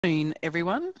Afternoon,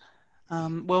 everyone.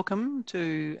 Welcome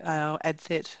to our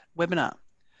ADCET webinar.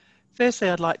 Firstly,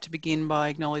 I'd like to begin by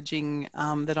acknowledging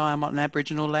that I am on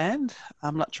Aboriginal land,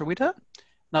 Lutruwita,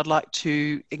 and I'd like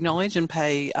to acknowledge and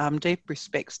pay deep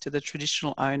respects to the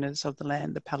traditional owners of the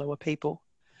land, the Palawa people.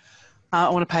 I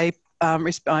want to pay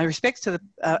my respects to the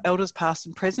elders past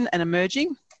and present and emerging,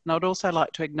 and I'd also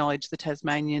like to acknowledge the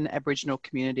Tasmanian Aboriginal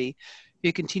community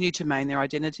who continue to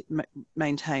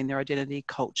maintain their identity,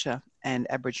 culture and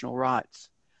Aboriginal rights.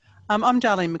 I'm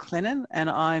Darlene McLennan and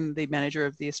I'm the Manager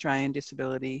of the Australian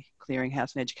Disability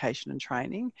Clearinghouse in Education and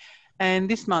Training. And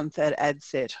this month at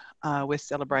ADCET, we're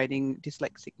celebrating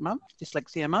Dyslexia Month.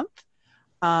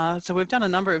 So we've done a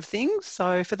number of things.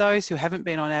 So for those who haven't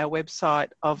been on our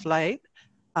website of late,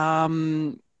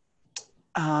 I've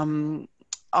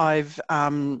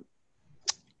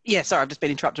just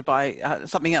been interrupted by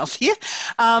something else here.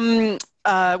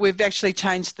 We've actually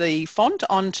changed the font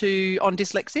on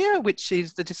dyslexia, which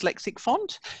is the dyslexic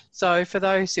font. So for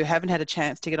those who haven't had a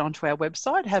chance to get onto our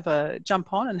website,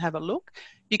 jump on and have a look.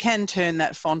 You can turn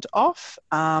that font off,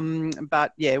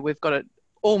 but yeah, we've got it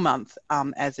all month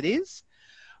as it is.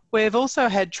 We've also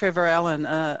had Trevor Allen,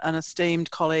 an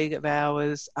esteemed colleague of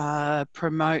ours,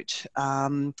 promote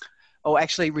or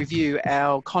actually review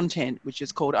our content, which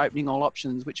is called Opening All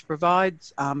Options, which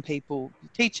provides people,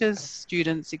 teachers,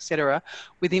 students, etc.,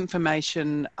 with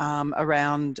information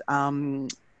around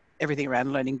everything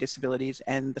around learning disabilities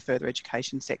and the further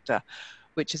education sector,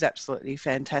 which is absolutely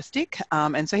fantastic.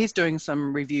 And so he's doing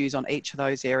some reviews on each of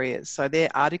those areas. So they're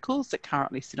articles that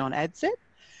currently sit on ADCET.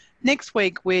 Next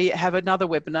week, we have another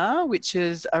webinar, which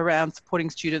is around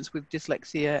supporting students with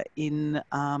dyslexia in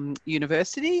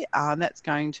university. That's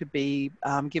going to be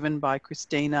given by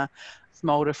Christina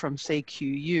Smolder from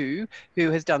CQU, who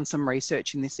has done some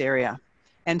research in this area.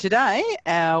 And today,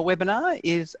 our webinar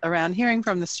is around hearing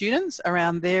from the students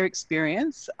around their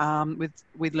experience with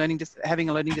having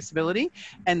a learning disability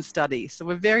and study. So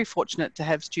we're very fortunate to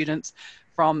have students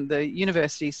from the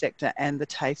university sector and the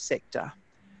TAFE sector.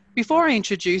 Before I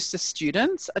introduce the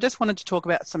students, I just wanted to talk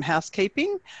about some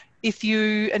housekeeping. If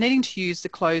you are needing to use the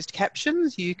closed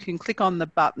captions, you can click on the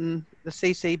button, the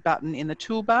CC button in the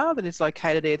toolbar that is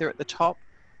located either at the top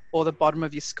or the bottom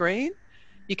of your screen.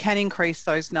 You can increase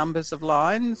those numbers of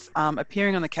lines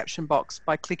appearing on the caption box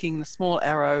by clicking the small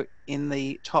arrow in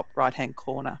the top right-hand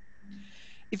corner.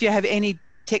 If you have any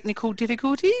technical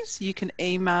difficulties, you can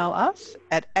email us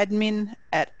at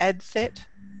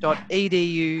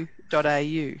admin@adcet.edu.au.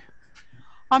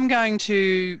 I'm going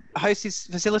to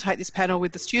facilitate this panel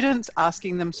with the students,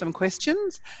 asking them some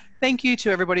questions. Thank you to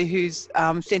everybody who's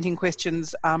sent in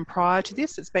questions prior to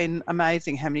this. It's been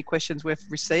amazing how many questions we've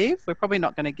received. We're probably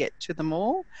not going to get to them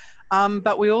all,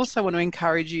 but we also want to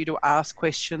encourage you to ask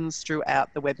questions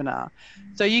throughout the webinar.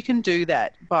 So you can do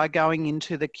that by going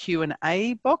into the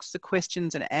Q&A box, the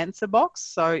questions and answer box.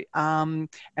 So, and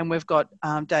we've got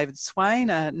David Swain,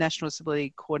 a National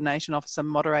Disability Coordination Officer,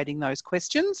 moderating those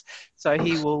questions. So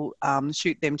he will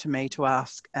shoot them to me to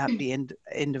ask at the end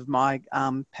of my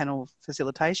panel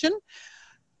facilitation.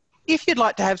 If you'd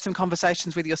like to have some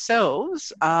conversations with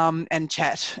yourselves and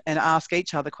chat and ask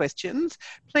each other questions,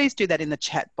 please do that in the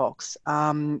chat box.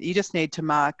 You just need to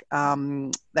mark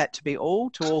that to be all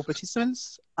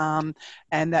participants, and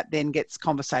that then gets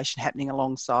conversation happening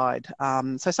alongside.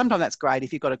 So sometimes that's great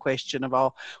if you've got a question of,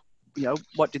 oh, you know,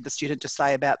 what did the student just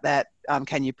say about that?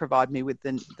 Can you provide me with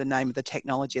the name of the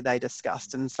technology they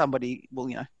discussed? And somebody will,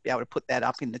 you know, be able to put that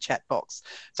up in the chat box.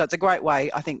 So it's a great way,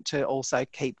 I think, to also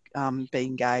keep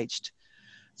being engaged.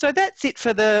 So that's it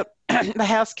for the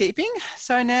housekeeping.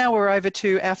 So now we're over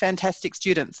to our fantastic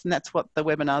students, and that's what the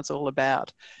webinar's all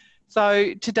about.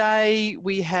 So today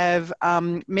we have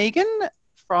Megan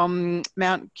from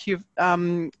Mount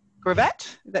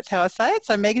Gravatt. That's how I say it.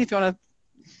 So Megan, if you want to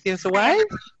give us a wave.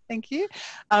 Thank you.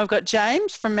 We've got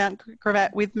James from Mount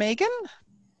Gravatt with Megan.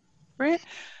 Brilliant.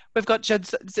 We've got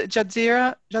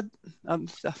Judzira. I'm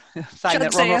saying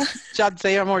that wrong.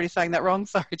 Judzira. I'm already saying that wrong.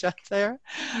 Sorry, Judzira.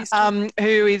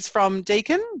 Who is from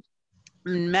Deakin.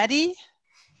 Maddie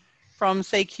from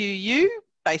CQU,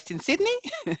 based in Sydney.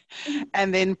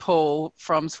 And then Paul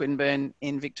from Swinburne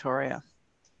in Victoria.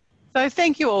 So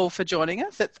thank you all for joining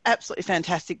us. It's absolutely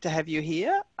fantastic to have you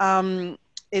here.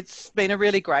 It's been a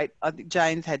really great, I think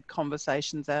Jane's had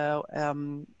conversations, our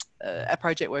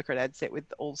project worker at ADCET with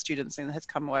all students, and has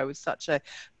come away with such a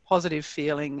positive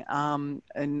feeling and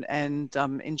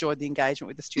enjoyed the engagement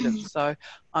with the students. So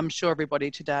I'm sure everybody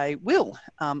today will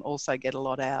also get a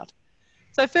lot out.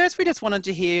 So first, we just wanted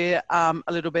to hear a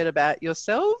little bit about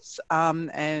yourselves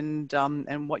and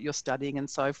what you're studying and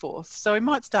so forth. So we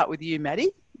might start with you,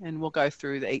 Maddie, and we'll go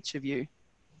through each of you.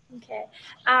 Okay,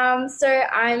 so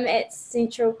I'm at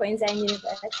Central Queensland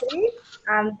University,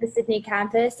 the Sydney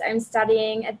campus. I'm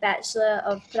studying a Bachelor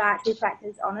of Podiatry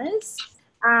Practice Honours.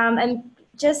 I'm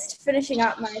just finishing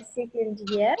up my second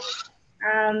year,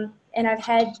 and I've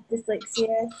had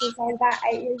dyslexia since I was about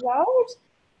 8 years old.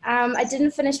 I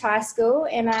didn't finish high school,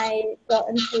 and I got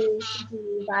into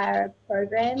Sydney via a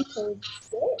program called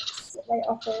ADCET that they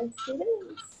offer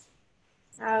students.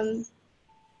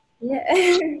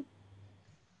 Yeah.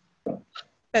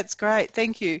 That's great.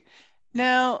 Thank you.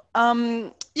 Now,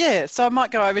 yeah, so I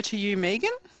might go over to you,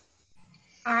 Megan.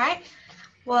 All right.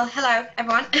 Well, hello,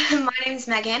 everyone. My name is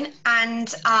Megan,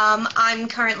 and I'm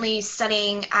currently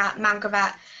studying at Mount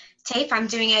Gravatt TAFE. I'm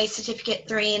doing a Certificate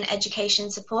 3 in Education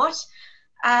Support.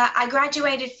 I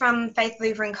graduated from Faith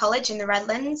Lutheran College in the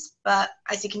Redlands, but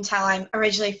as you can tell, I'm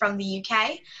originally from the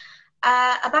UK.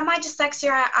 About my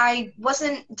dyslexia, I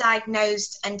wasn't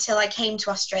diagnosed until I came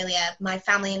to Australia. My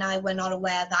family and I were not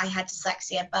aware that I had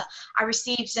dyslexia, but I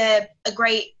received a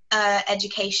great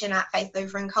education at Faith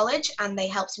Lutheran College, and they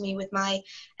helped me with my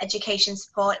education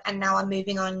support, and now I'm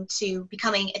moving on to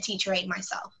becoming a teacher aide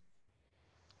myself.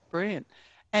 Brilliant.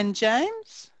 And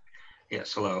James?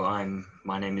 Yes, hello.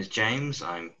 My name is James.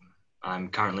 I'm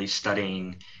currently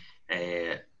studying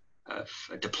a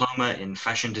diploma in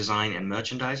fashion design and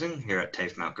merchandising here at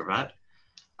TAFE Mount Gravatt.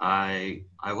 I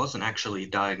wasn't actually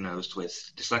diagnosed with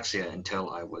dyslexia until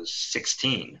I was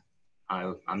 16.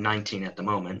 I'm 19 at the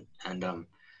moment, and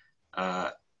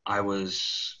I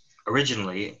was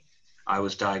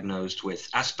diagnosed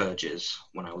with Asperger's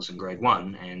when I was in grade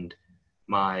 1, and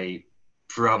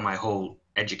throughout my whole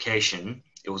education,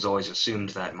 it was always assumed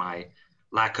that my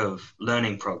lack of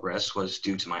learning progress was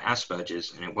due to my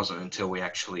Asperger's, and it wasn't until we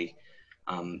actually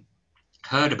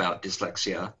heard about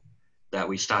dyslexia that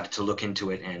we started to look into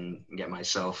it and get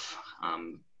myself,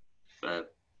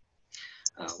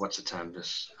 what's the term,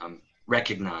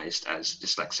 recognized as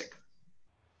dyslexic.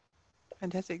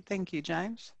 Fantastic. Thank you,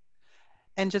 James.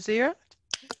 And Jazeera?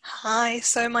 Hi,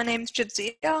 so my name's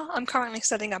Jadzia. I'm currently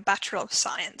studying a Bachelor of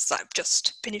Science. I've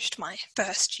just finished my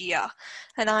first year,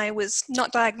 and I was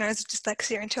not diagnosed with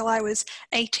dyslexia until I was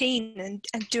 18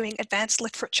 and doing advanced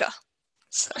literature.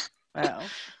 So. Wow.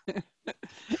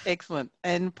 Excellent.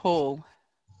 And Paul?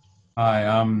 Hi,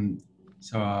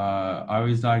 I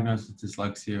was diagnosed with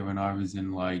dyslexia when I was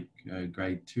in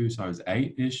grade 2, so I was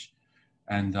 8-ish,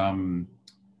 and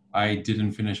I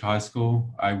didn't finish high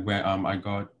school. I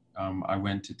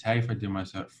went to TAFE. I did my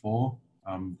Cert 4.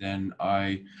 Then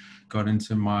I got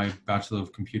into my Bachelor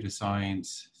of Computer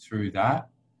Science through that,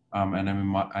 and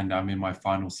I'm in my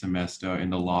final semester in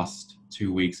the last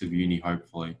 2 weeks of uni,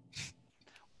 hopefully.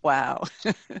 Wow.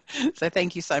 So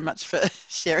thank you so much for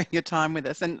sharing your time with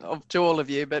us, and to all of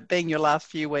you, but being your last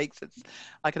few weeks,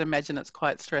 I can imagine it's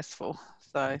quite stressful.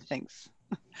 So thanks.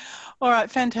 All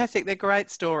right, fantastic. They're great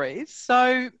stories.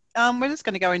 So we're just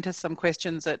going to go into some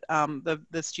questions that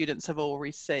the students have all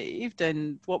received,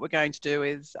 and what we're going to do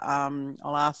is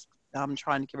I'll ask,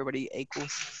 try and give everybody equal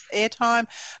airtime,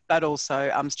 but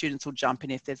also students will jump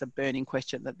in if there's a burning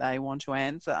question that they want to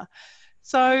answer.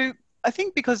 So I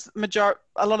think because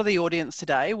a lot of the audience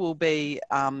today will be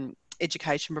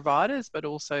education providers, but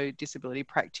also disability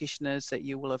practitioners that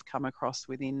you will have come across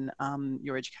within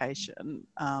your education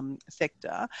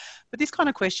sector. But this kind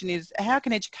of question is, how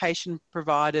can education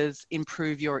providers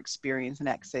improve your experience and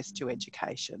access to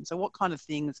education? So what kind of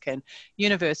things can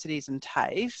universities and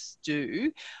TAFEs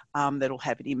do that'll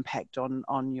have an impact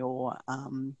on your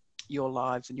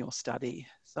lives and your study?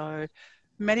 So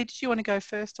Maddie, did you want to go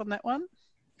first on that one?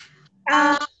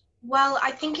 Well, I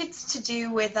think it's to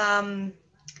do with I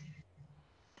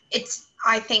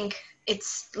think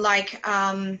it's like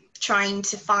trying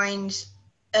to find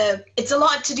it's a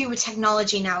lot to do with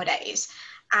technology nowadays,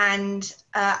 and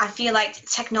I feel like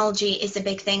technology is a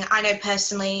big thing. I know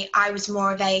personally I was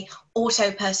more of a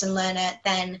auto person learner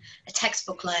than a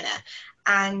textbook learner,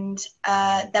 and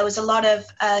there was a lot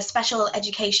of special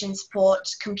education support,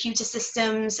 computer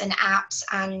systems and apps,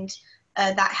 and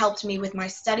that helped me with my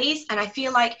studies. And I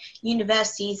feel like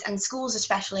universities and schools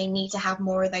especially need to have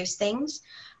more of those things.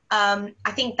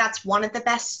 I think that's one of the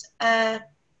best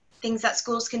things that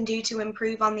schools can do to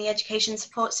improve on the education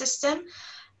support system.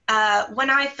 When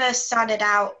I first started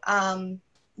out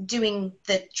doing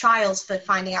the trials for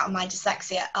finding out my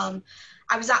dyslexia,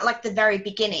 I was at like the very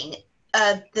beginning.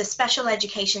 The special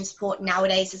education support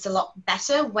nowadays is a lot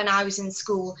better. When I was in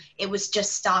school, it was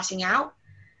just starting out.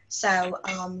 So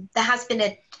there has been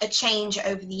a change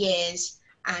over the years,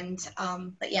 and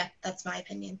but yeah, that's my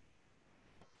opinion.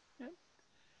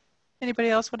 Anybody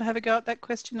else want to have a go at that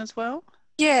question as well?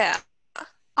 Yeah,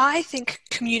 I think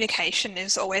communication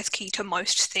is always key to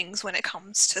most things when it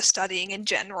comes to studying in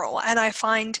general. And I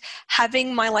find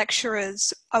having my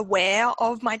lecturers aware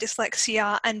of my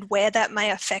dyslexia and where that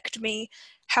may affect me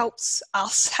helps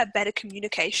us have better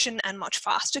communication and much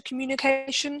faster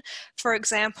communication. For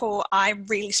example, I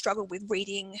really struggle with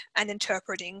reading and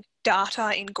interpreting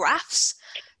data in graphs.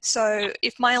 So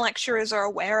if my lecturers are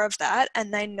aware of that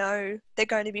and they know they're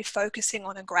going to be focusing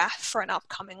on a graph for an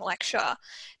upcoming lecture,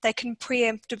 they can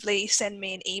preemptively send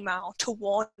me an email to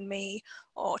warn me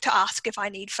or to ask if I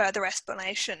need further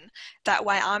explanation. That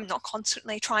way I'm not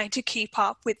constantly trying to keep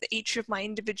up with each of my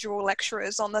individual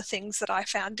lecturers on the things that I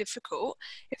found difficult.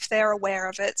 If they're aware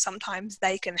of it, sometimes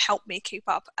they can help me keep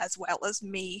up as well as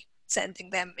me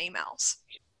sending them emails.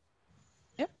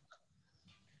 Yep.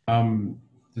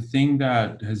 The thing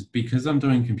that has, because I'm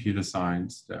doing computer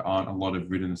science, there aren't a lot of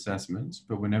written assessments,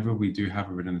 but whenever we do have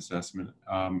a written assessment,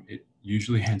 it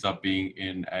usually ends up being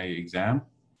in an exam.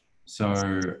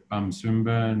 So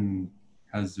Swinburne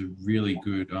has a really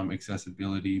good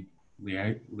accessibility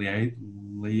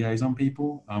liaison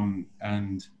people,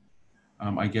 and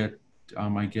I get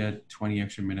 20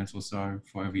 extra minutes or so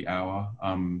for every hour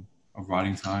of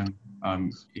writing time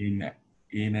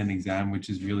in an exam, which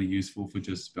is really useful for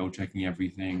just spell checking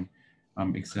everything,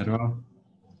 etc.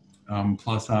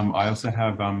 Plus, I also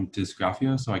have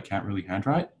dysgraphia, so I can't really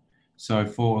handwrite. So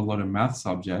for a lot of math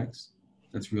subjects,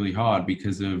 that's really hard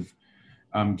because of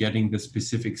getting the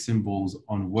specific symbols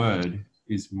on Word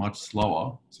is much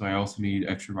slower. So I also need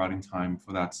extra writing time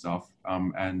for that stuff.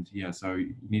 And yeah, so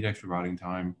you need extra writing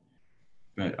time.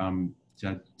 But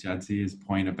Jadzia's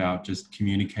point about just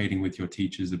communicating with your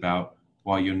teachers about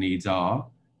what your needs are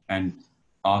and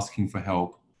asking for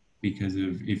help, because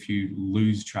if you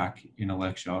lose track in a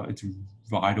lecture, it's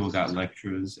vital that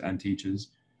lecturers and teachers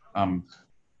have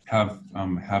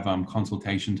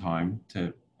consultation time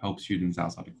to help students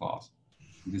outside of class.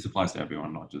 This applies to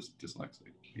everyone, not just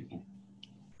dyslexic people.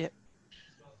 Yep.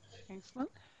 Excellent.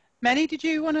 Manny, did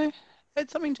you want to add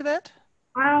something to that?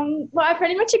 Well, I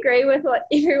pretty much agree with what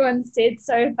everyone said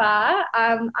so far.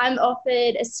 I'm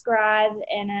offered a scribe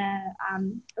and a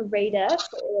reader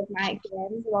for all of my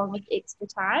exams, along with extra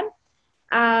time.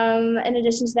 In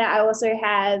addition to that, I also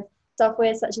have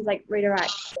software such as like Reader Write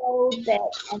Gold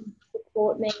that can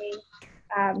support me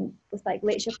with like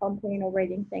lecture content or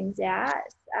reading things out.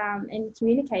 And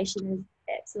communication is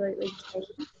absolutely key.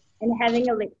 And having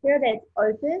a lecturer that's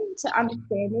open to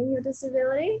understanding your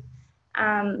disability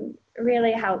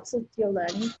really helps with your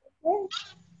learning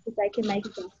process, if they can make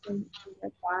adjustments when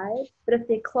required. But if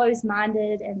they're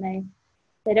closed-minded and they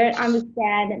don't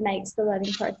understand, it makes the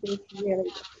learning process really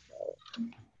difficult.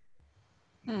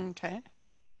 Okay,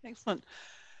 excellent.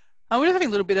 I was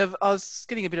having I was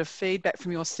getting a bit of feedback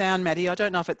from your sound, Maddie. I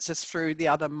don't know if it's just through the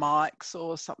other mics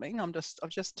or something. I've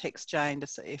just text Jane to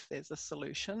see if there's a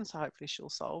solution, so hopefully she'll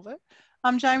solve it.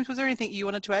 James, was there anything you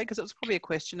wanted to add? Because it was probably a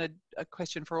question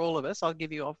for all of us. I'll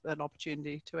give you an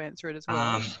opportunity to answer it as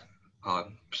well.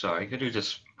 Sorry, could you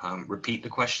just repeat the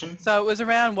question? So it was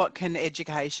around what can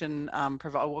education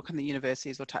provide, what can the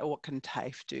universities or what can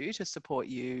TAFE do to support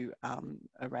you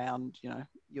around, your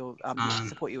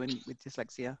support you with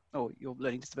dyslexia or your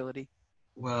learning disability?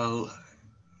 Well,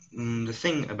 the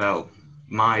thing about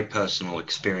my personal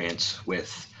experience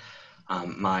with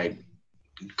my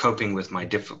coping with my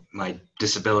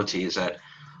disability is that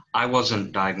I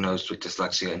wasn't diagnosed with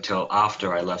dyslexia until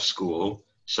after I left school.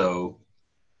 So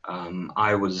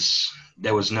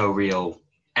there was no real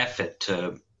effort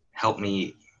to help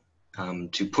me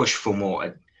to push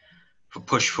for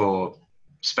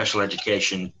special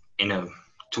education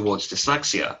towards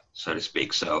dyslexia, so to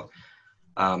speak. So,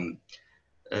 but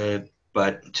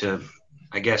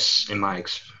I guess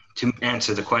to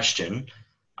answer the question,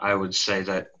 I would say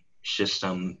that it's just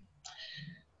a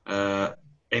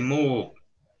more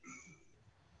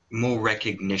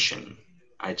recognition.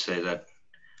 I'd say that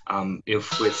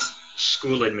if with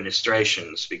school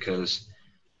administrations, because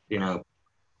I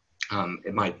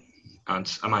might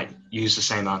use the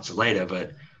same answer later,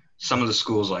 but some of the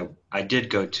schools I did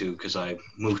go to, because I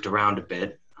moved around a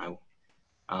bit,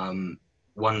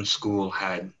 one school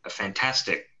had a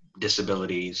fantastic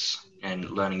disabilities and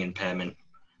learning impairment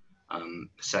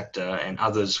sector, and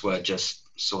others were just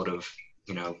sort of,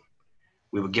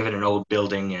 we were given an old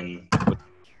building and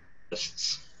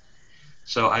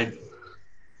so I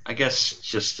guess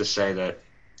just to say that,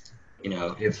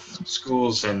 if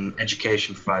schools and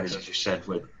education providers, as you said,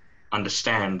 would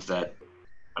understand.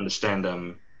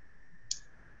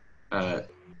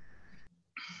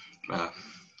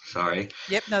 Sorry.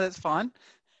 Yep, no, that's fine.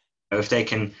 If they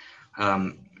can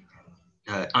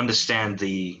understand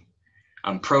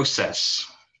process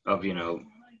of, the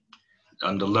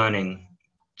learning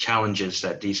challenges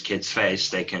that these kids face,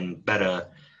 they can better,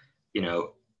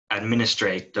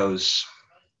 administrate those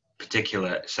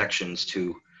particular sections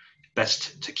to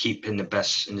keep in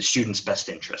the students' best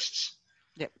interests.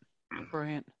 Yep,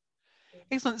 brilliant.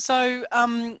 Excellent. So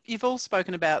you've all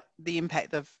spoken about the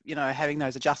impact of, having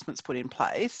those adjustments put in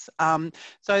place.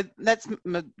 So that's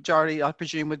majority, I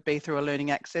presume, would be through a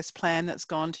learning access plan that's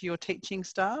gone to your teaching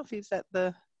staff. Is that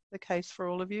the case for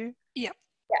all of you? Yep.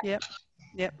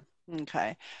 Yep.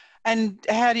 Okay. And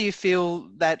how do you feel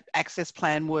that access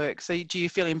plan works? So do you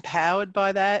feel empowered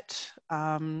by that?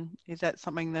 Is that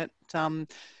something that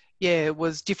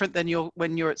was different than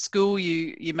when you're at school?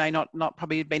 You may not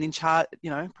probably have been in charge,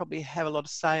 probably have a lot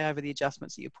of say over the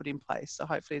adjustments that you put in place. So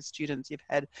hopefully as students, you've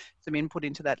had some input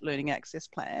into that learning access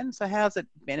plan. So how's it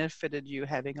benefited you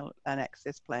having an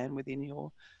access plan within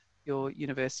your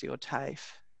university or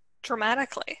TAFE?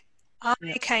 Dramatically. I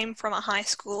came from a high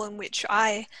school in which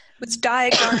I was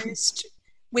diagnosed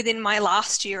within my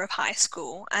last year of high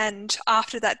school. And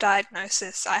after that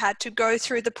diagnosis, I had to go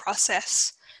through the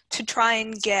process to try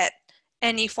and get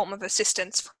any form of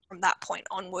assistance from that point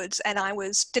onwards. And I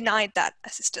was denied that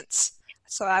assistance.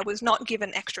 So I was not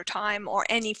given extra time or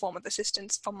any form of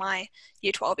assistance for my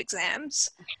Year 12 exams.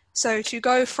 So to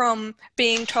go from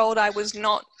being told I was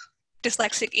not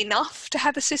dyslexic enough to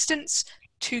have assistance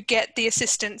to get the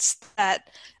assistance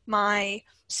that my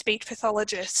speech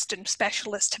pathologist and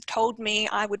specialist have told me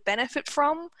I would benefit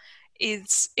from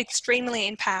is extremely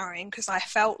empowering, because I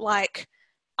felt like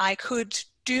I could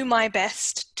do my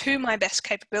best to my best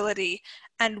capability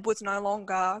and was no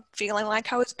longer feeling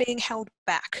like I was being held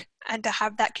back, and to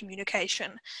have that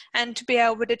communication and to be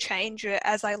able to change it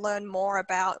as I learn more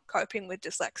about coping with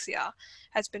dyslexia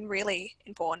has been really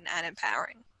important and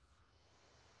empowering.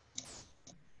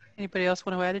 Anybody else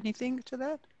want to add anything to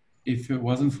that? If it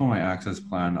wasn't for my access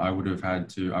plan, I would have had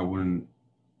to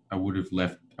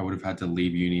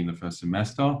leave uni in the first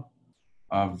semester.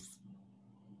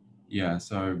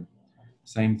 So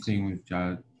same thing with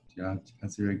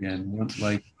Jazir again.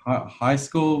 Like high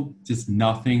school, just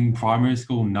nothing. Primary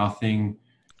school, nothing.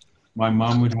 My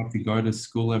mum would have to go to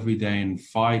school every day and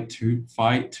fight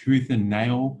tooth and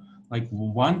nail. Like,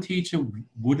 one teacher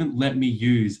wouldn't let me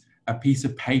use a piece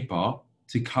of paper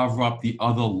to cover up the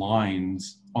other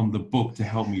lines on the book to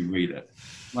help me read it.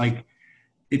 Like,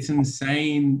 it's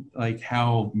insane, like,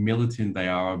 how militant they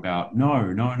are about,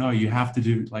 no, you have to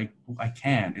do, like, I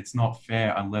can't. It's not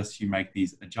fair unless you make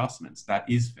these adjustments. That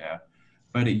is fair.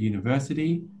 But at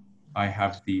university, I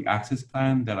have the access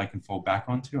plan that I can fall back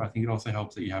onto. I think it also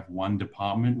helps that you have one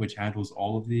department which handles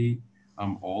all of the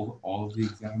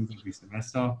exams every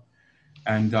semester.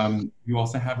 And you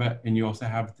also have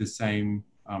the same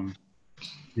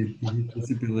the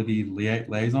disability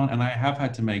liaison, and I have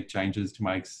had to make changes to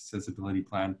my accessibility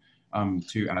plan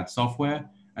to add software,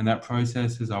 and that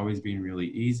process has always been really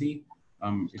easy.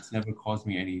 It's never caused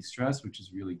me any stress, which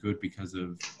is really good because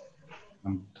of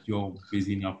you're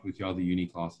busy enough with your other uni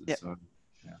classes. Yep. So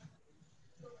yeah,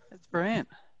 that's brilliant.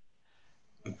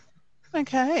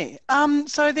 Okay,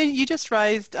 so then you just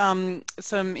raised some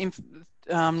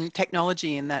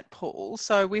technology in that, Paul.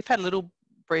 So we've had a little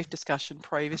brief discussion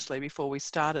previously before we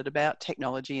started about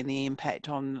technology and the impact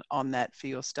on that for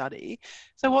your study.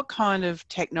 So what kind of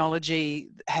technology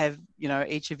have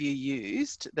each of you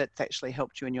used that's actually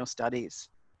helped you in your studies?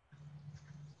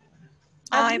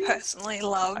 I personally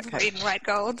love Read and Write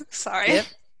Gold. Sorry. Yep,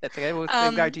 that's okay. We'll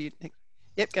go to you.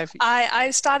 Yep, go for it.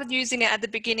 I started using it at the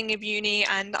beginning of uni,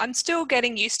 and I'm still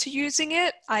getting used to using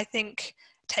it. I think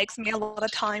it takes me a lot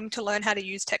of time to learn how to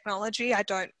use technology. I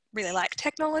don't really like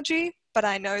technology, but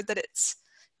I know that it's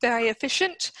very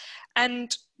efficient.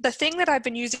 And the thing that I've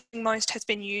been using most has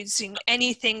been using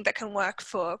anything that can work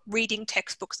for reading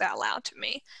textbooks out loud to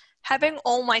me. Having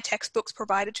all my textbooks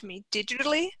provided to me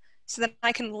digitally so that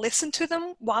I can listen to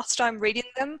them whilst I'm reading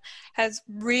them has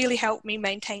really helped me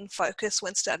maintain focus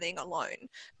when studying alone.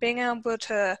 Being able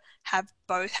to have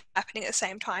both happening at the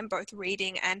same time, both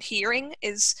reading and hearing,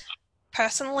 is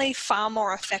personally far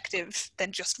more effective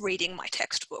than just reading my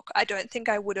textbook. I don't think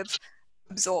I would have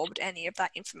absorbed any of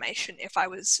that information if I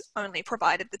was only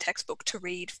provided the textbook to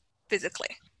read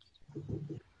physically.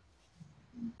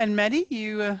 And Maddie,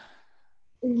 you...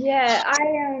 Yeah,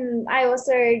 I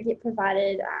also get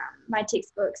provided my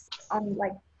textbooks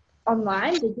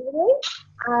online digitally.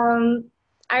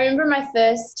 I remember my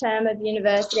first term of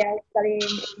university, I was studying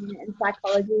in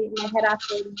psychology, and I had our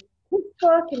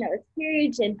textbook, and it was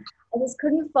huge, and I just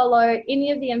couldn't follow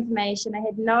any of the information. I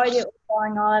had no idea what was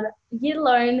going on, yet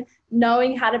alone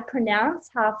knowing how to pronounce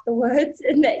half the words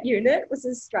in that unit was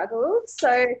a struggle.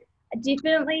 So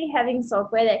definitely having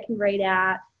software that can read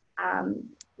out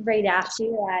to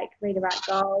you, like Read About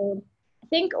Gold. I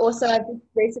think also I've just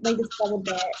recently discovered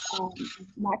that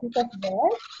Microsoft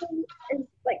Word is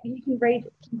like you can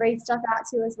read stuff out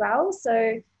to you as well.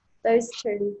 So those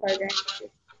two programs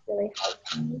just really help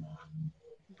me.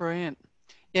 Brilliant.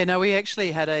 Yeah, no, we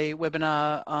actually had a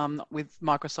webinar with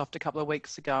Microsoft a couple of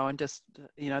weeks ago, and just,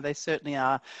 you know, they certainly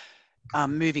are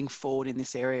moving forward in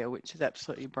this area, which is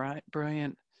absolutely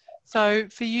brilliant. So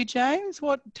for you, James,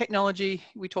 what technology,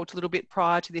 we talked a little bit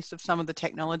prior to this of some of the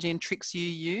technology and tricks you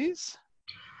use?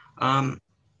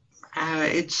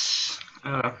 It's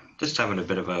just having a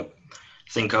bit of a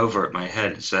think over at my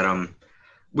head. Is that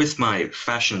with my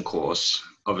fashion course,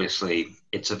 obviously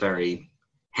it's a very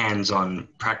hands-on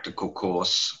practical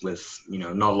course with, you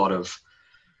know, not a lot of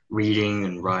reading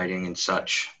and writing and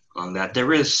such on that.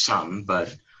 There is some,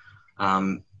 but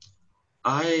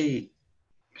I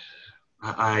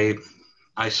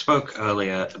spoke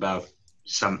earlier about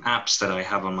some apps that I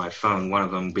have on my phone, one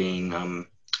of them being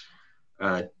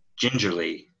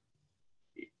Gingerly.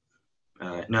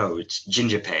 No, it's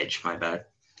Ginger Page, my bad.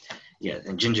 Yeah,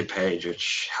 and Ginger Page,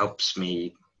 which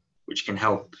can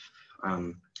help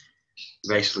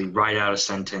basically write out a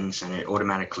sentence, and it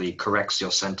automatically corrects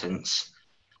your sentence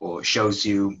or shows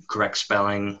you correct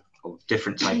spelling or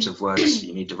different types of words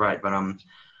you need to write. But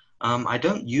I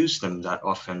don't use them that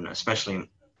often, especially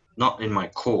not in my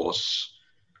course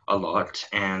a lot.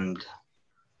 And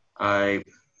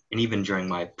even during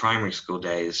my primary school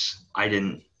days, I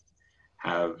didn't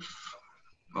have,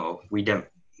 well, we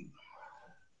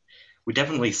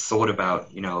definitely thought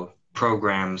about, you know,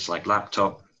 programs like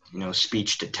laptop, you know,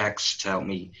 speech to text to help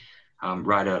me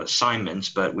write out assignments,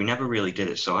 but we never really did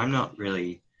it. So I'm not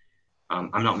very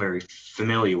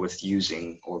familiar with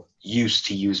using or used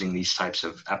to using these types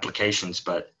of applications,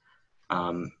 but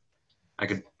I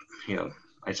could, you know,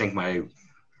 I think my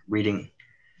reading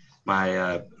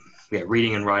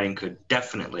and writing could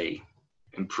definitely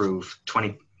improve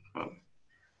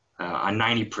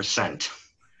 90%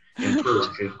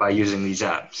 improve by using these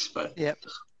apps. But Yep.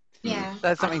 Yeah.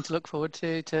 That's something to look forward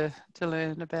to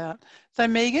learn about. So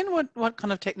Megan, what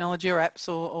kind of technology or apps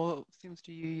or things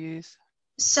do you use?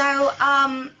 So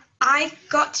I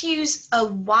got to use a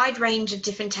wide range of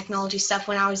different technology stuff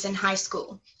when I was in high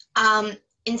school.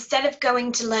 Instead of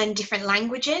going to learn different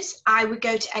languages, I would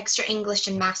go to extra English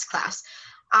and maths class.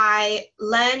 I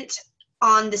learned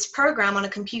on this program on a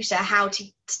computer how to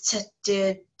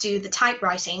do the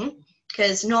typewriting,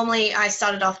 because normally I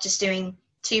started off just doing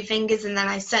 2 fingers, and then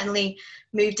I certainly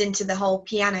moved into the whole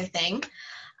piano thing.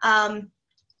 And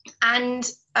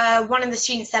one of the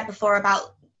students said before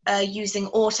about using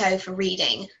auto for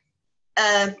reading.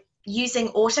 Using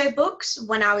auto books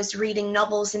when I was reading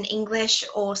novels in English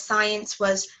or science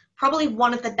was probably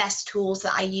one of the best tools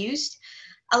that I used.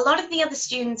 A lot of the other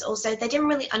students also, they didn't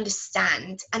really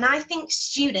understand. And I think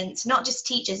students, not just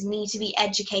teachers, need to be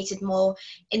educated more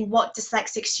in what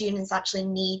dyslexic students actually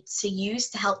need to use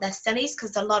to help their studies,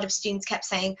 because a lot of students kept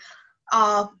saying,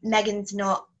 oh, Megan's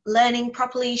not learning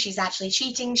properly, she's actually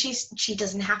cheating, she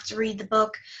doesn't have to read the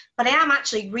book. But I am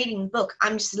actually reading the book.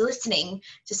 I'm just listening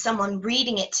to someone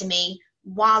reading it to me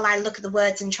while I look at the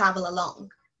words and travel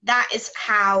along. That is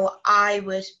how I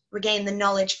would regain the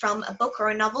knowledge from a book or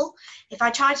a novel. If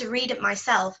I try to read it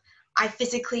myself, I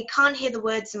physically can't hear the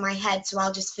words in my head, so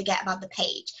I'll just forget about the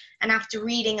page. And after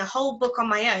reading a whole book on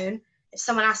my own, if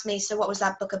someone asked me, so what was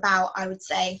that book about, I would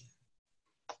say,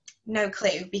 no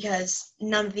clue, because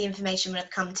none of the information would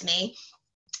have come to me.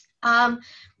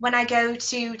 When I go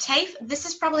to TAFE, this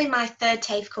is probably my 3rd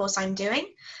TAFE course I'm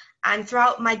doing. And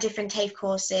throughout my different TAFE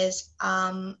courses,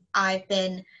 I've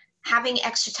been having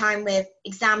extra time with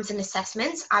exams and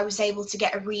assessments. I was able to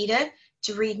get a reader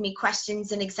to read me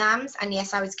questions and exams, and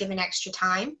yes, I was given extra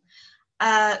time.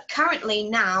 Currently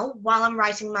now, while I'm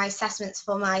writing my assessments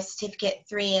for my Certificate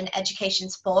 3 in Education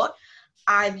Support,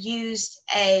 I've used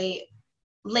a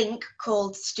link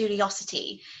called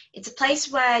Studiosity. It's a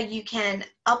place where you can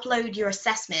upload your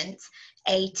assessments.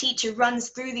 A teacher runs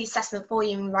through the assessment for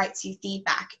you and writes you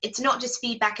feedback. It's not just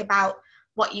feedback about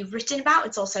what you've written about,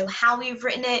 it's also how you've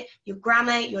written it, your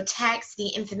grammar, your text, the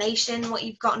information, what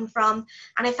you've gotten from,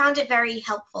 and I found it very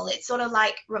helpful. It sort of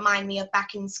like remind me of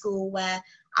back in school where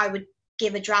I would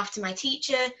give a draft to my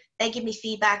teacher, they give me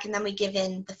feedback, and then we give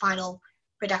in the final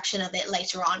production of it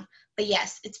later on. But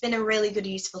yes, it's been a really good,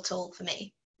 useful tool for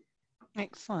me.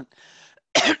 Excellent.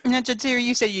 Now, Jadzira,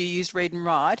 you said you used Read and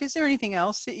Write. Is there anything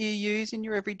else that you use in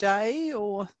your everyday,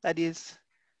 or that is?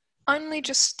 Only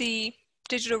just the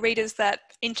digital readers that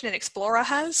Internet Explorer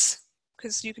has,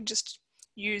 because you can just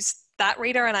use that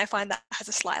reader, and I find that has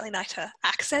a slightly nicer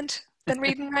accent than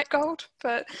Read and Write Gold.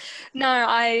 But no,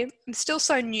 I'm still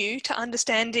so new to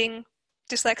understanding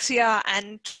dyslexia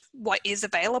and what is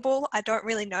available. I don't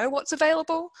really know what's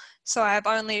available, so I've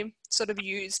only sort of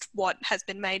used what has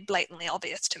been made blatantly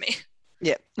obvious to me.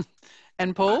 Yeah.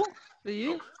 And Paul, for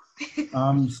you?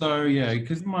 So yeah,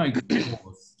 because my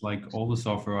course, like all the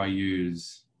software I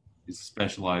use is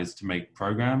specialized to make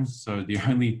programs. So the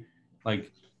only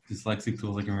like dyslexic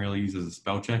tools I can really use is a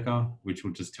spell checker, which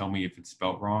will just tell me if it's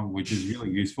spelt wrong, which is really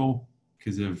useful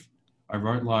because I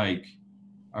wrote like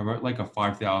a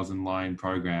 5,000 line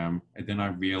program, and then I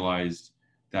realized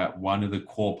that one of the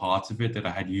core parts of it that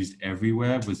I had used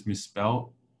everywhere was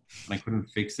misspelled, and I couldn't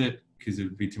fix it because it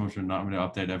would be too much of a nightmare to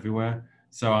update everywhere.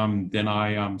 So then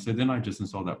I just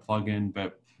installed that plugin.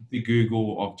 But the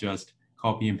Google of just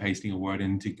copy and pasting a word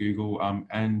into Google,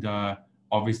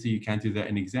 obviously you can't do that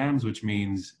in exams, which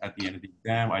means at the end of the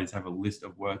exam I just have a list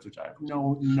of words which I have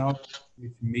no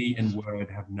me and Word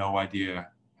have no idea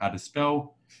how to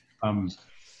spell.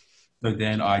 So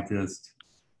then I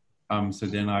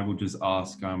will just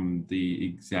ask the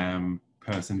exam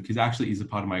person, because actually is a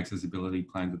part of my accessibility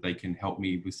plan that they can help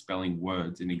me with spelling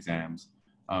words in exams.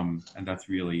 And that's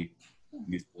really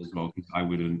useful as well, because I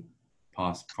wouldn't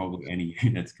pass probably any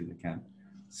units because I can't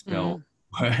spell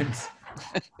words.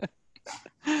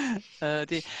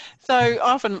 Dear. So I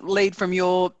often lead from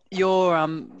your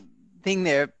thing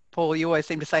there, Paul. You always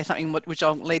seem to say something which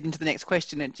I'll lead into the next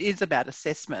question. It is about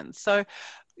assessments. So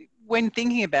when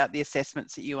thinking about the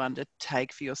assessments that you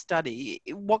undertake for your study,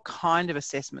 what kind of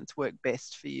assessments work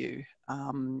best for you?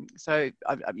 So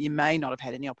you may not have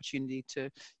had any opportunity to,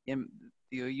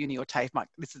 your uni or TAFE,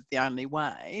 this is the only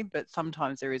way, but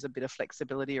sometimes there is a bit of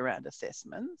flexibility around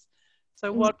assessments.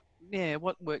 So what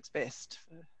works best?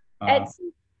 Yeah.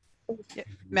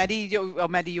 Maddie, you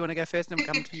want to go first, and then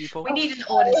we'll come to you, Paul. We need an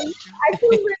order system.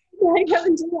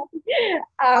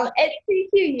 At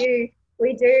CQU,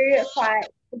 we do quite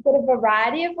a bit of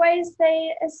variety of ways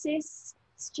they assess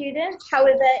students.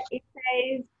 However,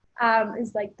 essays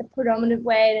is like the predominant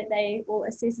way that they will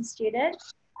assess a student.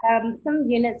 Some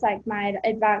units, like my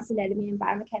advanced anatomy and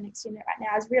biomechanics unit right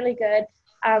now, is really good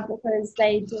because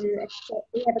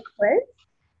we have a quiz.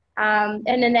 And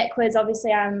in that quiz,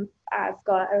 obviously, I've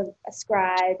got a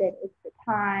scribe at the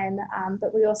time,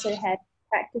 but we also have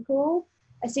practical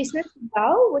assessments as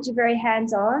well, which are very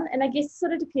hands-on. And I guess it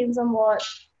sort of depends on what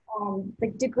the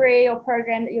degree or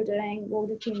program that you're doing will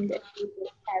depend if you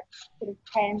have sort of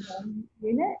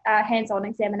hands-on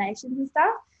examinations and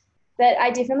stuff. But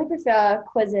I definitely prefer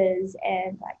quizzes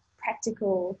and like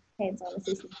practical hands-on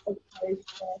assessments as opposed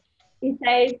to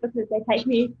essays, because they take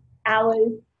me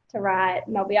hours to write,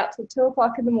 and I'll be up till 2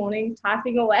 o'clock in the morning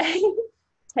typing away.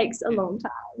 Takes a long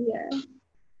time. Yeah.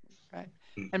 Right.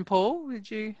 And Paul,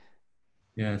 would you?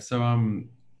 Yeah. So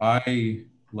I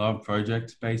love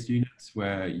project-based units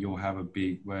where you'll have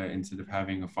where instead of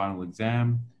having a final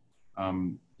exam,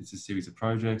 it's a series of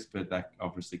projects, but that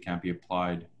obviously can't be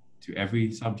applied to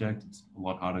every subject. It's a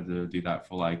lot harder to do that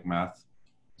for like math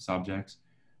subjects.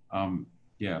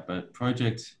 But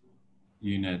project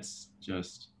units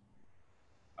just,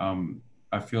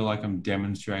 I feel like I'm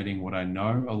demonstrating what I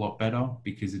know a lot better,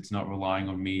 because it's not relying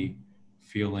on me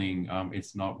feeling,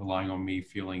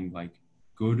 like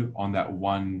good on that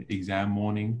one exam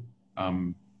morning.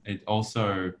 It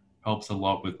also helps a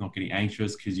lot with not getting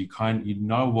anxious, because you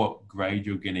know what grade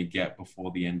you're going to get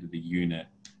before the end of the unit,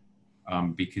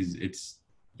 because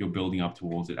you're building up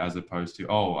towards it, as opposed to,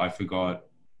 I forgot,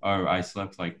 I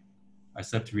slept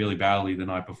really badly the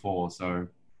night before, so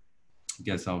I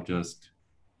guess I'll just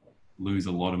lose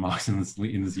a lot of marks in this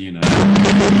unit.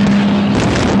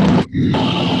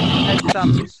 Had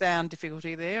some sound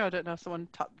difficulty there. I don't know if someone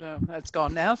tapped. It's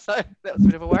gone now, so that was a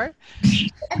bit of a worry.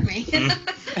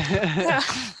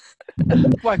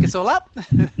 Woke us all up.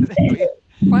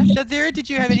 Jadzira, did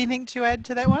you have anything to add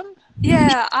to that one?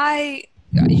 Yeah, I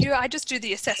just do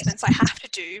the assessments I have to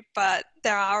do, but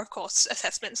there are, of course,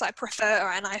 assessments I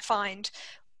prefer, and I find,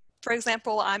 for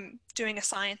example, I'm doing a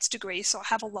science degree, so I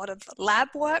have a lot of lab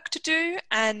work to do,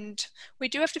 and we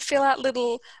do have to fill out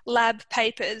little lab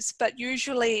papers, but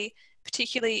usually,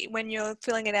 particularly when you're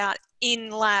filling it out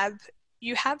in lab,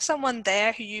 you have someone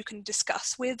there who you can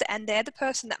discuss with, and they're the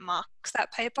person that marks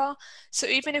that paper. So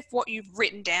even if what you've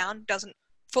written down doesn't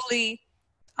fully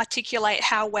articulate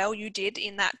how well you did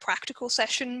in that practical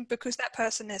session, because that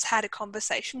person has had a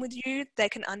conversation with you, they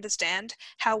can understand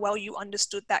how well you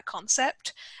understood that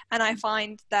concept. And I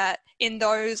find that in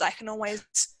those I can always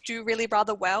do really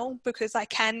rather well, because I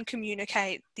can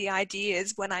communicate the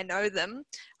ideas when I know them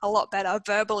a lot better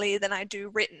verbally than I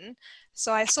do written.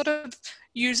 So I sort of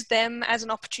use them as an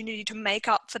opportunity to make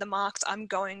up for the marks I'm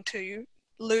going to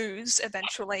lose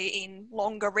eventually in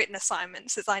longer written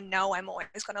assignments, as I know I'm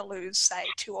always going to lose, say,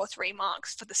 2 or 3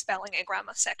 marks for the spelling and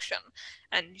grammar section.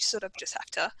 And you sort of just have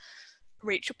to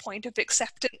reach a point of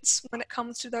acceptance when it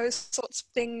comes to those sorts of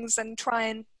things and try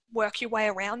and work your way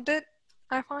around it,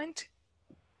 I find.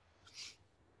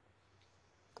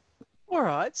 All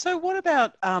right. So what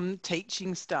about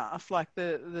teaching staff, like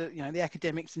the you know, the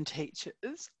academics and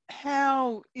teachers?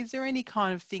 How is there any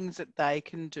kind of things that they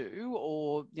can do,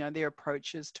 or you know, their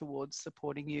approaches towards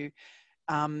supporting you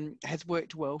has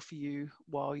worked well for you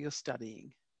while you're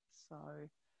studying? So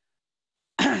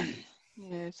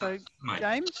yeah. So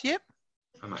James, yep.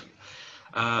 I might.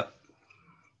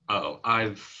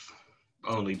 I've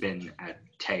only been at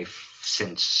TAFE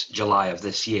since July of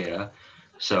this year.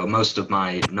 So most of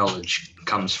my knowledge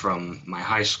comes from my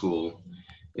high school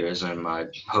years, and I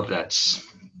hope that's...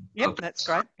 Yep, that's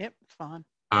great. Yep, fine.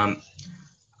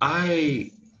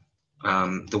 The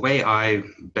way I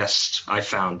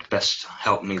found best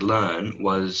helped me learn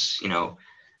was, you know,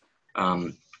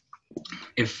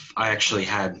 if I actually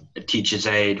had a teacher's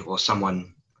aide or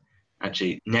someone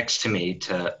actually next to me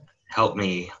to help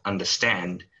me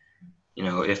understand, you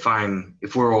know, if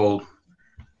we're all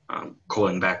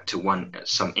calling back to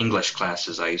some English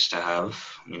classes I used to have,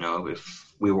 you know,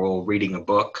 if we were all reading a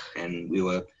book and we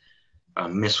were,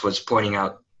 Miss was pointing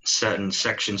out certain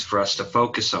sections for us to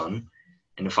focus on,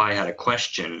 and if I had a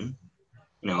question,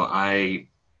 I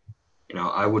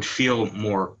would feel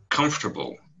more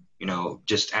comfortable,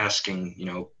 just asking,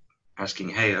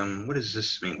 hey, what does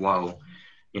this mean? While,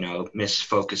 Miss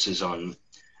focuses on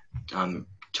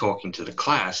talking to the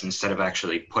class instead of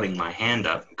actually putting my hand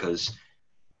up, because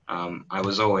I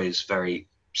was always very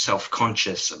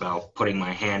self-conscious about putting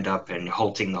my hand up and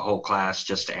halting the whole class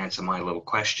just to answer my little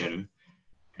question.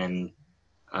 And,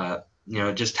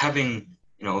 just having,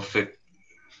 if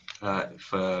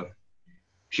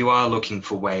you are looking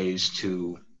for ways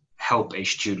to help a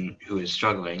student who is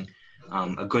struggling,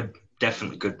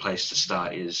 definitely good place to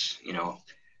start is,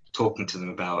 talking to them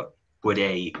about would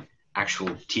a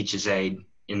actual teacher's aide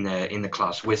in the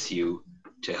class with you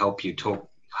to help you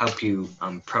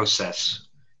process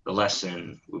the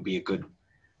lesson would be a good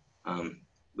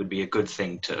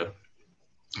thing to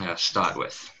start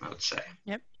with, I would say.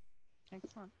 Yep.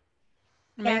 Excellent.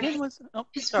 Yeah, Megan was. Oh,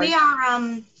 sorry. We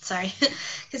are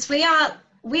because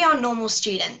we are normal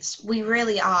students. We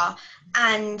really are,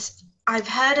 and I've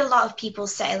heard a lot of people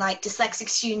say like dyslexic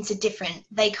students are different.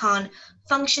 They can't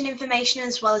function information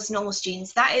as well as normal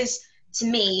students. That is, to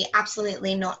me,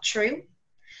 absolutely not true.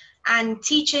 And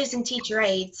teachers and teacher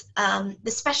aides,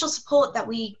 the special support that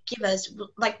we give us,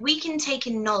 like we can take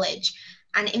in knowledge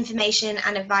and information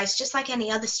and advice just like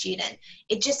any other student.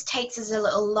 It just takes us a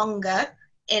little longer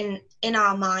in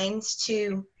our minds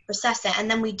to process it,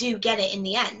 and then we do get it in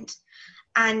the end.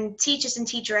 And teachers and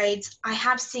teacher aides, I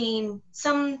have seen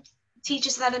some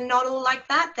teachers that are not all like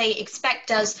that. They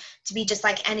expect us to be just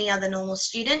like any other normal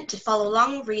student, to follow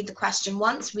along, read the question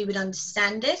once, we would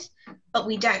understand it, but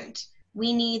we don't.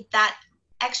 We need that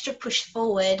extra push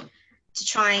forward to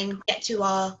try and get to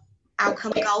our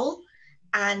outcome goal.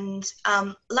 And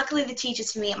luckily the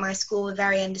teachers for me at my school were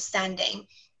very understanding.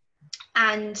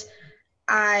 And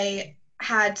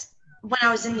when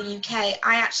I was in the UK,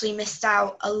 I actually missed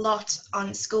out a lot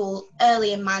on school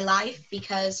early in my life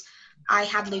because I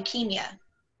had leukemia.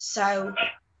 So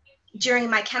during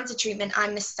my cancer treatment, I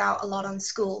missed out a lot on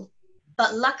school.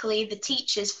 But luckily, the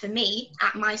teachers for me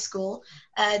at my school,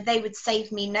 they would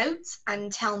save me notes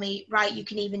and tell me, right, you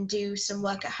can even do some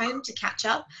work at home to catch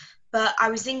up. But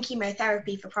I was in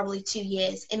chemotherapy for probably 2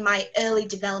 years in my early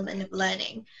development of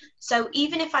learning. So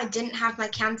even if I didn't have my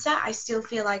cancer, I still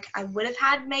feel like I would have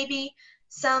had maybe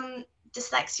some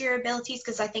dyslexia abilities,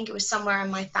 because I think it was somewhere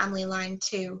in my family line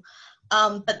too.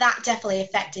 But that definitely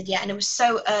affected, yeah. And it was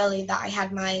so early that I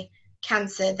had my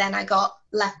cancer, then I got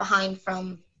left behind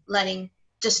from learning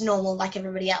just normal like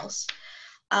everybody else.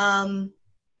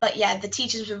 But yeah, the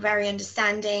teachers were very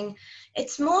understanding.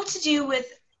 It's more to do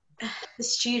with the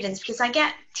students, because I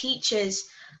get teachers,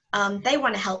 they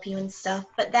want to help you and stuff,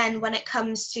 but then when it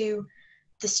comes to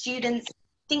the students, I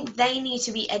think they need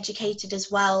to be educated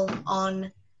as well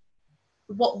on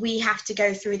what we have to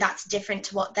go through that's different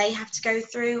to what they have to go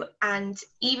through. And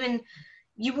even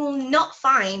you will not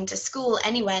find a school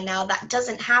anywhere now that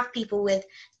doesn't have people with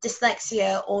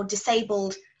dyslexia or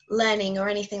disabled learning or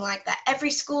anything like that.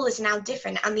 Every school is now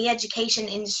different, and the education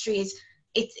industry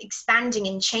it's expanding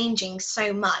and changing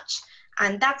so much.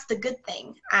 And that's the good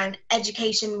thing. And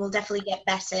education will definitely get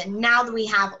better now that we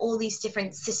have all these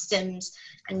different systems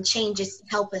and changes to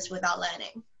help us with our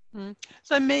learning.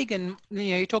 So Megan,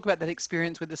 you talk about that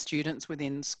experience with the students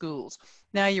within schools.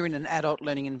 Now you're in an adult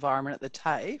learning environment at the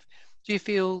TAFE. Do you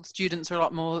feel students are a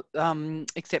lot more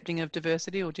accepting of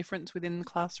diversity or difference within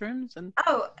classrooms? And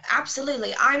oh,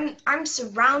 absolutely. I'm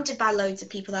surrounded by loads of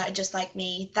people that are just like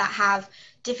me, that have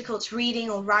difficulty reading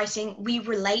or writing. We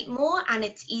relate more, and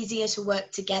it's easier to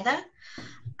work together.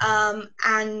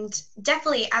 And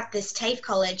definitely at this TAFE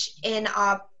college, in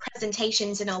our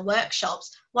presentations, in our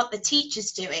workshops, what the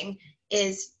teacher's doing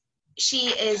is she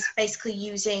is basically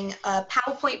using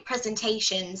PowerPoint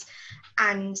presentations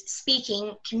and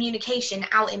speaking communication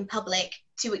out in public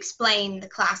to explain the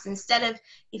class. Instead of,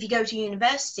 if you go to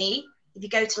university, if you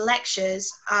go to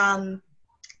lectures,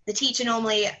 the teacher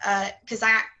normally, because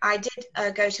I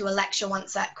did go to a lecture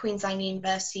once at Queensland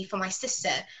University for my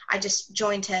sister. I just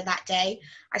joined her that day.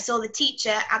 I saw the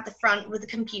teacher at the front with a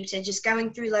computer just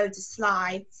going through loads of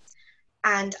slides,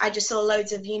 and I just saw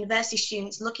loads of university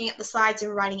students looking at the slides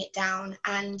and writing it down,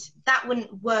 and that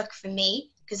wouldn't work for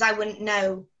me because I wouldn't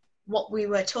know what we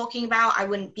were talking about. I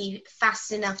wouldn't be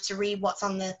fast enough to read what's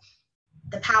on the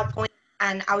PowerPoint,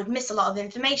 and I would miss a lot of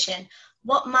information.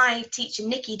 What my teacher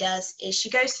Nikki does is she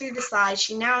goes through the slides,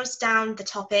 she narrows down the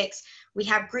topics, we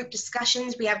have group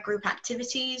discussions, we have group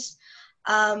activities,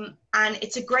 and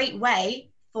it's a great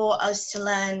way for us to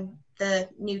learn the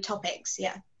new topics.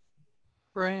 Yeah.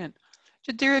 brilliant.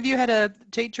 Jadira, have you had a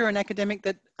teacher or an academic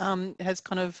that has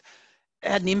kind of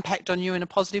had an impact on you in a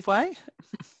positive way?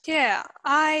 Yeah,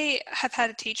 I have had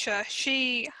a teacher.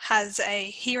 She has a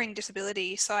hearing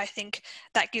disability, so I think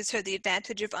that gives her the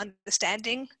advantage of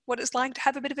understanding what it's like to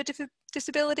have a bit of a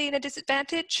disability and a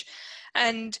disadvantage.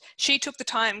 And she took the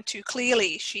time to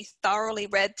she thoroughly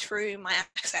read through my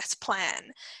access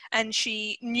plan, and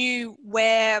she knew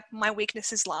where my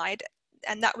weaknesses lied.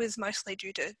 And that was mostly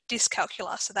due to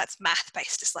dyscalculia, so that's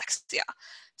math-based dyslexia.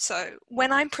 So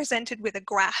when I'm presented with a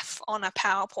graph on a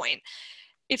PowerPoint,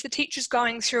 if the teacher's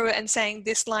going through it and saying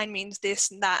this line means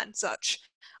this and that and such,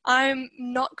 I'm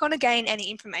not going to gain any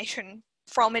information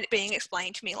from it being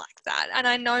explained to me like that. And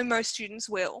I know most students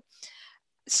will.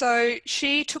 So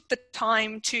she took the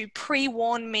time to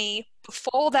pre-warn me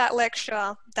before that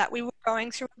lecture that we were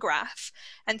going through a graph,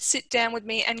 and sit down with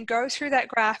me and go through that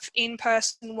graph in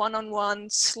person, one-on-one,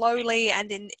 slowly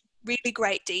and in really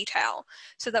great detail,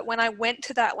 so that when I went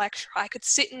to that lecture, I could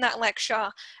sit in that lecture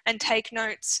and take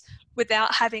notes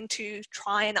without having to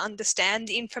try and understand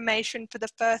the information for the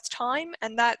first time.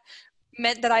 And that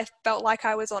meant that I felt like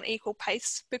I was on equal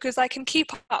pace, because I can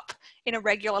keep up in a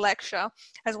regular lecture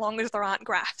as long as there aren't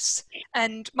graphs.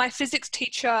 And my physics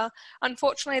teacher,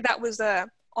 unfortunately, that was a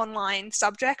online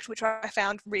subject, which I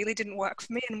found really didn't work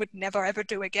for me and would never ever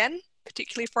do again,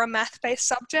 particularly for a math-based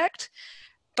subject.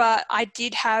 But I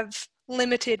did have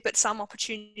limited but some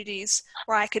opportunities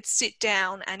where I could sit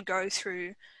down and go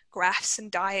through graphs and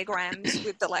diagrams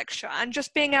with the lecture, and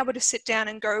just being able to sit down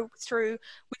and go through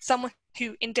with someone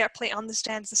who in-depthly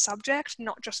understands the subject,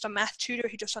 not just a math tutor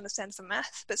who just understands the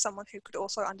math, but someone who could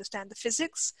also understand the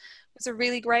physics, was a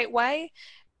really great way.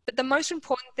 But the most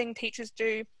important thing teachers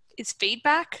do is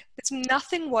feedback. There's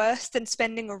nothing worse than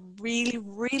spending a really,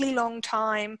 really long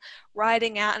time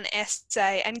writing out an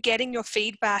essay and getting your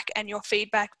feedback, and your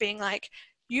feedback being like,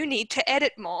 you need to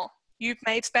edit more, you've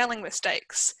made spelling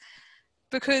mistakes.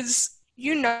 Because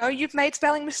you know you've made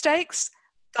spelling mistakes,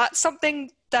 that's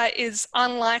something that is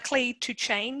unlikely to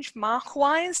change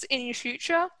mark-wise in your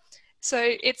future.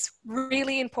 So it's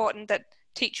really important that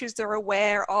teachers are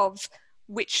aware of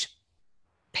which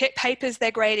papers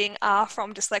they're grading are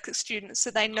from dyslexic students, so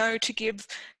they know to give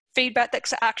feedback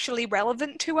that's actually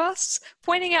relevant to us.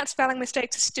 Pointing out spelling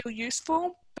mistakes is still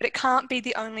useful, but it can't be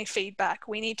the only feedback.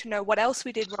 We need to know what else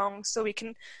we did wrong so we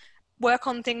can work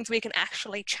on things we can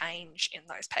actually change in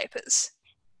those papers.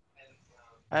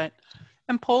 Right.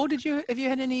 And Paul, have you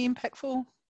had any impactful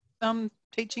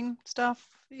teaching stuff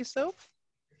for yourself?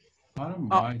 Part of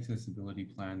my accessibility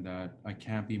plan that I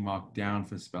can't be marked down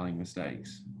for spelling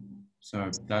mistakes.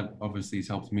 So that obviously has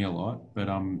helped me a lot. But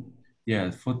yeah,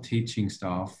 for teaching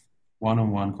staff,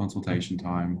 one-on-one consultation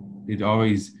time, it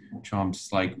always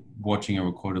trumps like watching a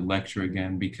recorded lecture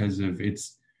again, because of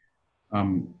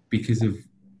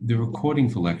the recording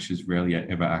for lectures rarely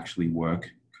ever actually work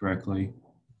correctly.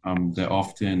 They're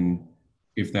often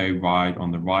if they write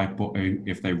on the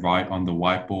if they write on the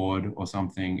whiteboard or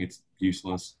something, it's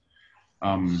useless.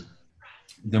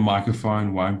 The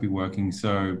microphone won't be working.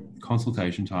 So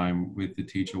consultation time with the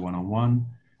teacher one-on-one.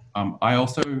 I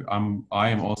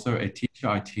am also a teacher.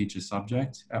 I teach a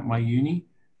subject at my uni,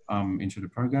 Intro to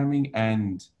Programming,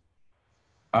 and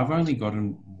I've only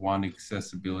gotten one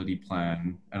accessibility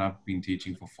plan, and I've been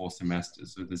teaching for 4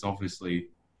 semesters. So there's obviously,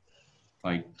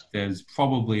 like, there's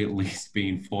probably at least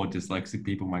been 4 dyslexic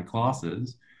people in my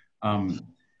classes,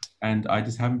 and I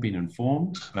just haven't been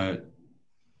informed. But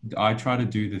I try to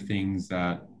do the things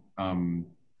that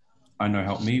I know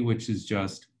help me, which is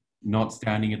just not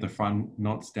standing at the front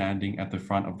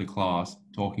of the class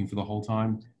talking for the whole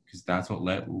time, because that's what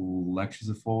lectures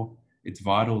are for. It's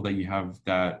vital that you have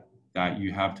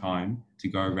time to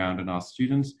go around and ask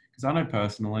students, because I know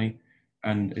personally,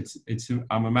 and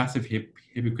I'm a massive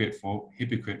hypocrite for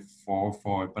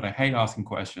it, but I hate asking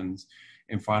questions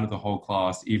in front of the whole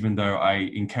class, even though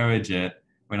I encourage it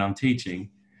when I'm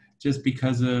teaching, just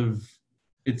because of,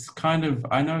 it's kind of,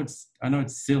 I know it's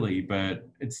silly, but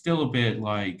it's still a bit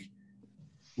like,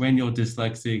 when you're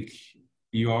dyslexic,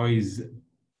 you're always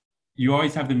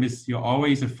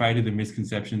afraid of the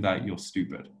misconception that you're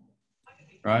stupid,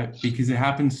 right? Because it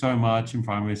happens so much in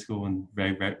primary school and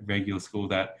regular school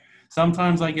that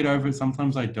sometimes I get over it,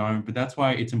 sometimes I don't. But that's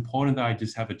why it's important that I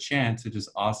just have a chance to just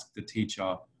ask the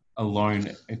teacher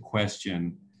alone a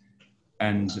question.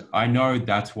 And I know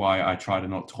that's why I try to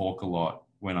not talk a lot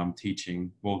when I'm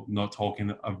teaching, well, not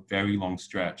talking a very long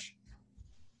stretch,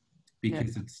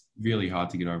 because it's really hard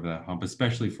to get over that hump,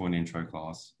 especially for an intro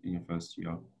class in your first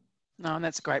year. No, and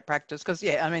that's a great practice, because,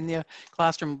 yeah, I mean, your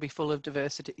classroom will be full of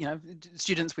diversity, you know,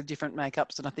 students with different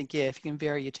makeups. And I think, yeah, if you can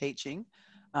vary your teaching,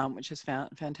 which is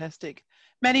fantastic.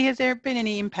 Maddie, has there been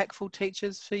any impactful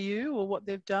teachers for you, or what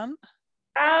they've done?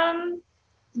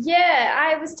 Yeah,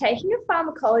 I was taking a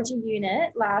pharmacology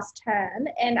unit last term,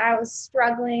 and I was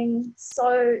struggling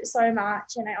so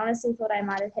much, and I honestly thought I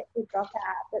might have had to drop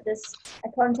out. But I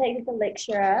contacted the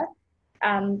lecturer.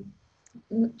 And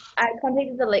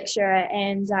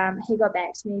he got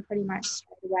back to me pretty much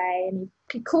straight away, and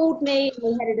he called me, and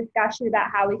we had a discussion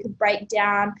about how we could break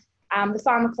down the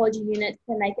pharmacology unit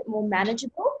to make it more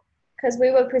manageable, because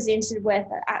we were presented with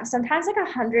sometimes like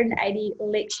 180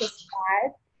 lecture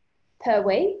slides per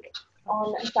week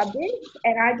on a subject,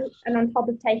 and on top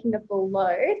of taking the full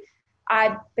load,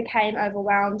 I became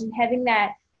overwhelmed. And having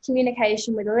that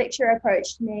communication with the lecturer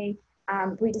approached me,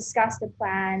 we discussed a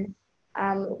plan,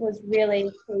 was really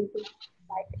key to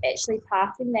actually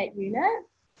passing that unit.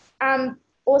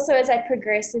 Also, as I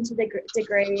progressed into the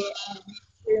degree and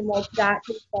through more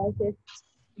productive focused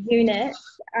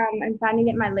units, I'm finding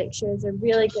that my lecturers are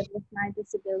really good with my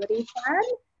disability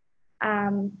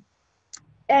plan.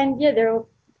 And yeah, there are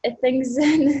things,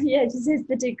 just as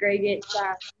the degree gets,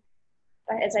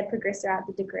 as I progress throughout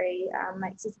the degree, my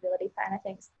accessibility plan, I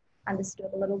think, is understood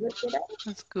a little bit better.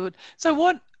 That's good. So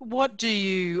what do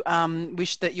you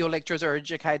wish that your lecturers or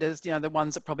educators, you know, the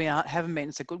ones that probably haven't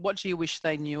been so good, what do you wish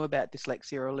they knew about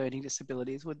dyslexia or learning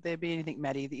disabilities? Would there be anything,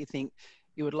 Maddie, that you think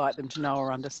you would like them to know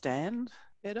or understand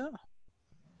better?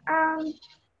 I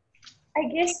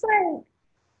guess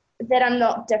that I'm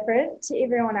not different to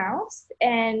everyone else,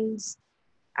 and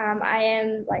I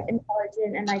am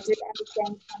intelligent, and I do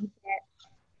understand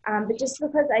content, but just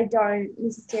because I don't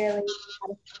necessarily know how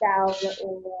to spell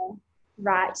or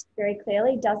write very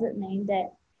clearly doesn't mean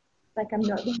that I'm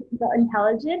not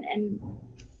intelligent. And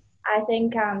I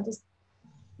think I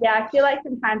feel like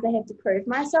sometimes I have to prove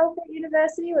myself at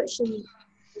university, which shouldn't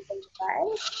be the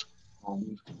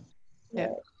way.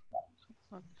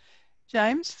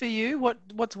 James, for you,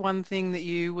 what's one thing that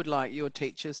you would like your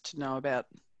teachers to know about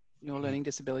your learning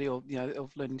disability, or, you know,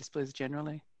 of learning disabilities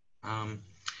generally? I'm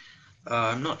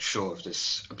not sure if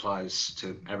this applies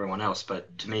to everyone else,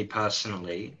 but to me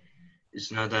personally, is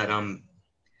to know that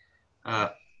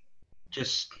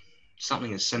just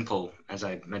something as simple as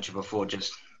I mentioned before,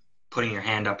 just putting your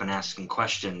hand up and asking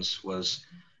questions was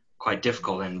quite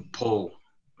difficult. And Paul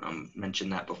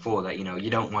mentioned that before, that, you know, you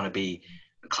don't want to be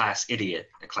a class idiot,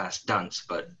 a class dunce,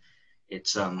 but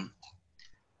it's that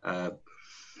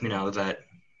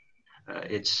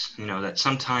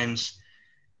sometimes,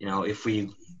 you know, if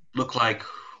we look like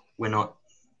we're not,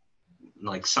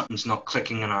 like something's not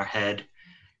clicking in our head,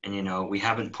 and, you know, we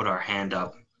haven't put our hand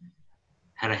up,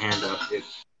 it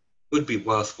would be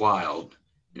worthwhile,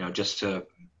 you know, just to,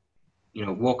 you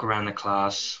know, walk around the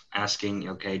class asking,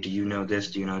 okay, do you know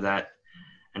this, do you know that?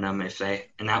 And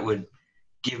that would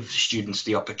give students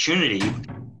the opportunity,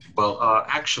 well,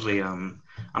 actually, I'm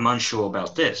unsure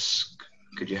about this,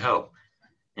 could you help?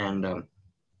 And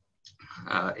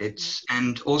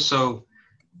And also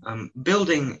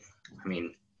building, I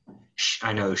mean,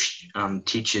 I know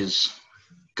teachers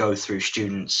go through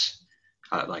students,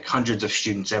 like hundreds of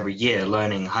students every year,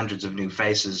 learning hundreds of new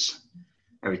faces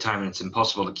every time, and it's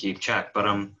impossible to keep track. But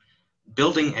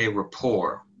building a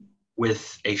rapport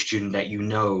with a student that you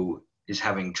know is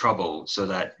having trouble, so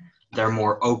that they're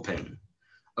more open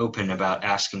about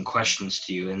asking questions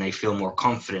to you, and they feel more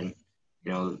confident,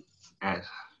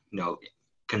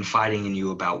 confiding in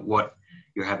you about what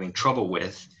you're having trouble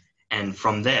with, and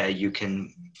from there you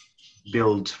can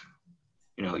build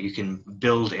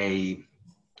a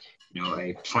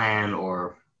plan,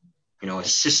 or a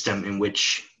system in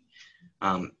which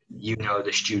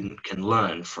the student can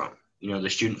learn from. The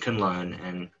student can learn,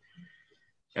 and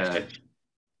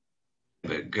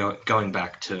going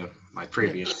back to my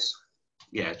previous,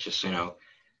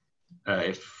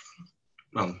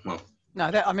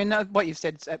 what you've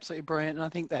said is absolutely brilliant, and I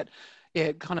think that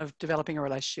kind of developing a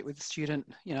relationship with the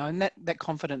student, and that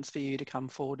confidence for you to come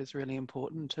forward is really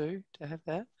important too, to have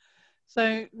that.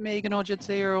 So Megan or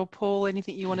Jadzia or Paul,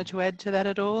 anything you wanted to add to that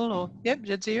at all? Or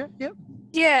Jadzia, yep.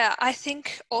 Yeah, I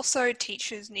think also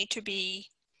teachers need to be,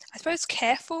 I suppose,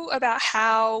 careful about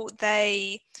how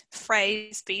they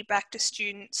phrase feedback to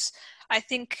students. I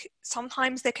think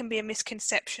sometimes there can be a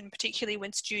misconception, particularly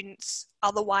when students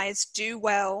otherwise do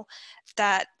well,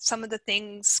 that some of the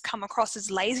things come across as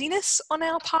laziness on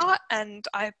our part, and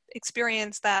I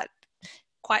experience that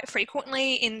quite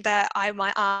frequently, in that I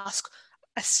might ask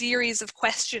a series of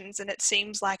questions and it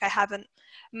seems like I haven't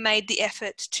made the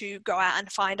effort to go out and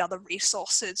find other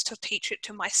resources to teach it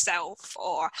to myself,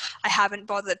 or I haven't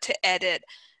bothered to edit.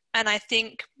 And I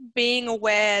think being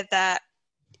aware that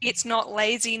it's not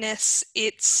laziness,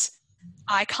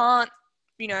 I can't,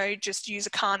 just use a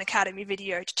Khan Academy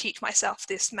video to teach myself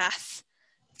this math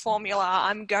formula.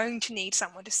 I'm going to need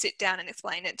someone to sit down and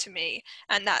explain it to me.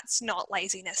 And that's not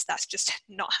laziness, that's just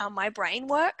not how my brain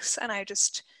works. And I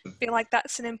just feel like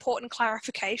that's an important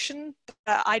clarification,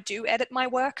 that I do edit my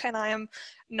work and I am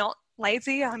not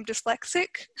lazy, I'm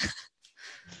dyslexic.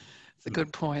 It's a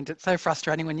good point. It's so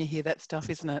frustrating when you hear that stuff,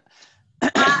 isn't it?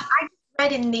 I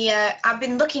read in the, I've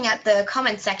been looking at the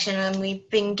comment section and we've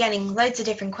been getting loads of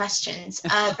different questions.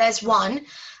 There's one.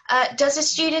 Does a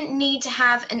student need to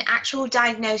have an actual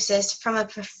diagnosis from a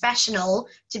professional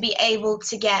to be able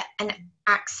to get an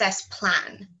access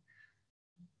plan?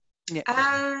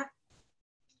 Yeah.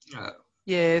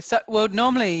 So, well,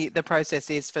 normally the process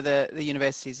is for the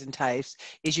universities and TAFEs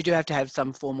is you do have to have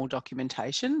some formal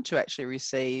documentation to actually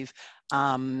receive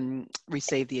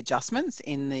the adjustments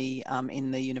in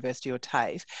the university or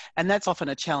TAFE, and that's often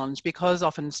a challenge because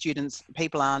often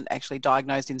people aren't actually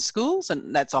diagnosed in schools,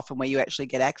 and that's often where you actually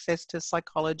get access to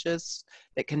psychologists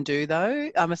that can do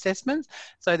those assessments.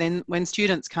 So then when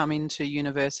students come into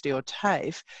university or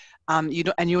TAFE,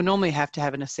 you'll normally have to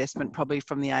have an assessment probably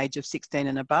from the age of 16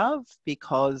 and above,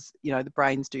 because the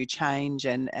brains do change,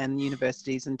 and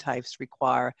universities and TAFEs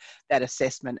require that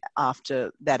assessment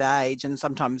after that age, and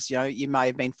sometimes you may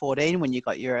have been 14 when you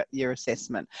got your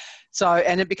assessment. So,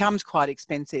 and it becomes quite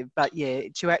expensive, but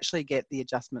to actually get the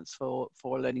adjustments for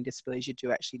learning disabilities, you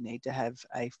do actually need to have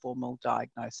a formal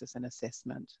diagnosis and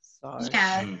assessment. So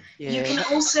you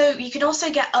can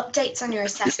also get updates on your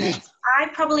assessment. I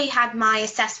probably had my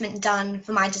assessment done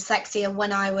for my dyslexia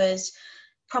when I was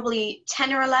probably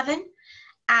 10 or 11,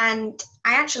 and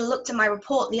I actually looked at my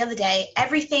report the other day.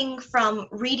 Everything from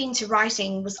reading to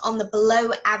writing was on the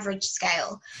below average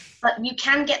scale, but you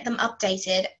can get them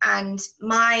updated, and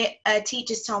my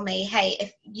teachers told me, hey,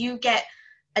 if you get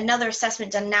another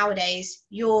assessment done nowadays,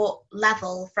 your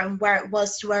level from where it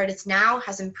was to where it is now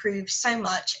has improved so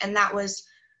much. And that was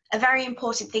a very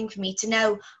important thing for me to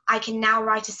know. I can now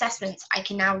write assessments, I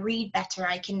can now read better,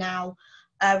 I can now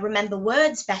remember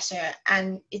words better,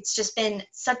 and it's just been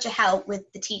such a help with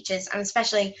the teachers, and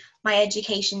especially my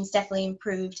education's definitely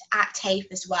improved at TAFE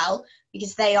as well,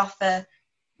 because they offer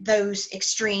those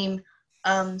extreme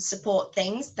support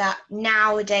things that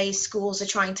nowadays schools are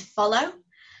trying to follow.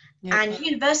 Yep. And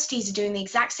universities are doing the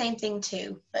exact same thing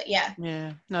too, but yeah.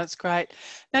 Yeah, no, it's great.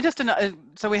 Now,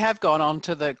 so we have gone on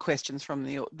to the questions from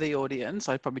the audience.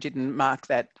 I probably didn't mark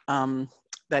that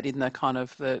that in the kind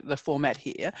of the format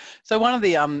here. So one of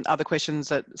the other questions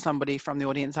that somebody from the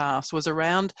audience asked was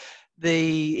around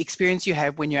the experience you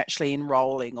have when you're actually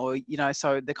enrolling, or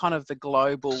so the kind of the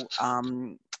global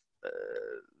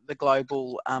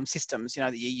systems,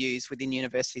 that you use within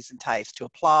universities and TAFEs to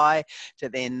apply, to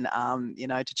then,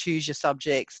 to choose your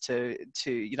subjects, to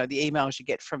the emails you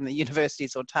get from the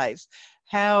universities or TAFEs.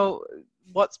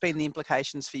 What's been the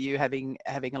implications for you having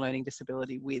a learning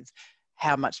disability with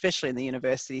how much, especially in the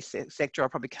university sector, I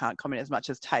probably can't comment as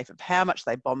much as TAFE, of how much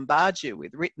they bombard you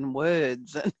with written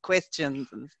words and questions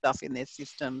and stuff in their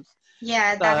systems.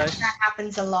 Yeah, So, that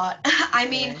happens a lot. I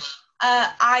mean,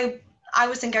 I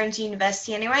wasn't going to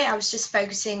university anyway. I was just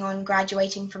focusing on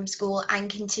graduating from school and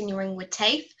continuing with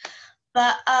TAFE.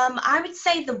 But I would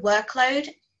say the workload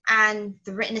and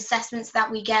the written assessments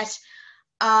that we get,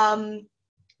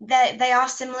 they are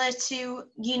similar to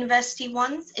university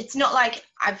ones. It's not like,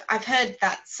 I've heard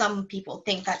that some people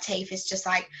think that TAFE is just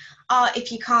like, oh,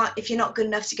 if you're not good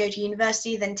enough to go to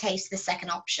university, then TAFE's the second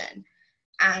option.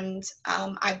 And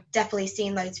I've definitely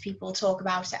seen loads of people talk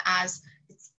about it as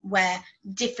where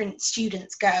different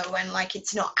students go, and like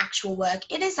it's not actual work.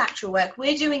 It is actual work.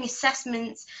 We're doing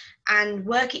assessments and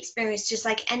work experience just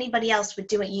like anybody else would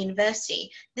do at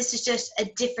university. This is just a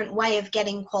different way of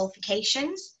getting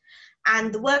qualifications,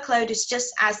 and the workload is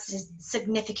just as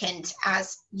significant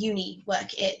as uni work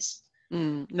is.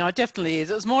 No, it definitely is.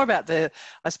 It was more about the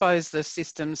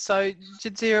systems. So,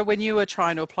 Jadzira, when you were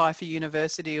trying to apply for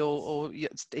university, or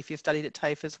if you studied at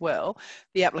TAFE as well,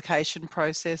 the application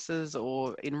processes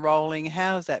or enrolling,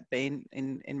 how has that been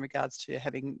in regards to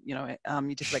having, your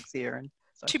dyslexia? And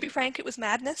so to be frank, it was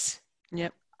madness.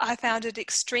 Yep. I found it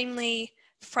extremely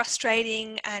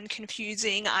frustrating and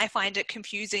confusing. I find it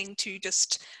confusing to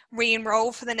just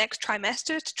re-enroll for the next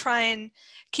trimester to try and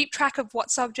keep track of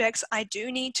what subjects I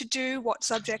do need to do, what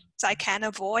subjects I can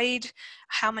avoid,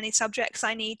 how many subjects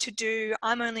I need to do.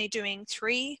 I'm only doing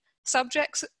 3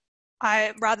 subjects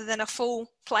rather than a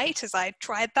full plate, as I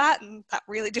tried that and that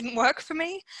really didn't work for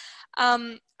me.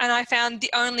 And I found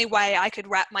the only way I could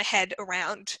wrap my head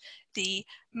around the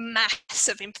mass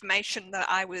of information that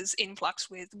I was in flux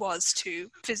with was to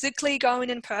physically go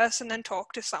in person and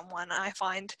talk to someone. I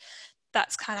find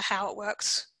that's kind of how it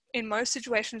works in most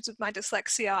situations with my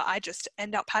dyslexia. I just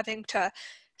end up having to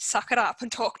suck it up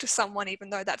and talk to someone, even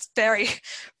though that's very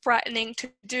frightening to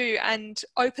do. And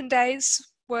open days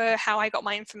were how I got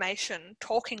my information,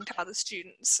 talking to other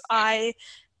students. I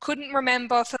couldn't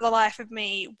remember for the life of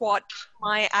me what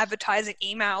my advertising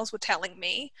emails were telling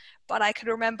me, but I could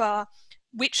remember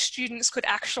which students could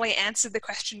actually answer the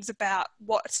questions about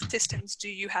what systems do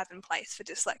you have in place for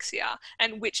dyslexia,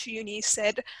 and which uni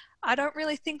said, I don't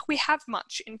really think we have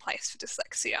much in place for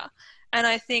dyslexia. And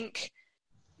I think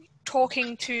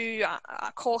talking to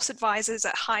course advisors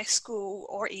at high school,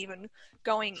 or even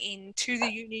going into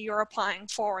the uni you're applying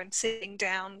for and sitting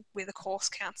down with a course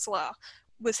counsellor,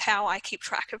 was how I keep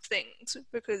track of things,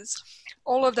 because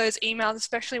all of those emails,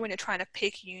 especially when you're trying to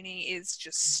pick uni, it's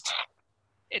just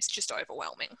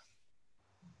overwhelming.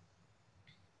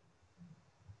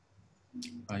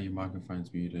 Your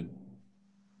microphone's muted.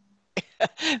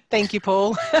 Thank you,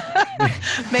 Paul.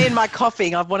 Me and my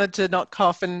coughing, I've wanted to not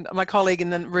cough, and my colleague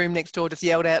in the room next door just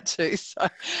yelled out too. So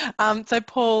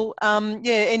Paul,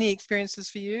 any experiences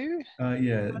for you?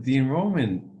 The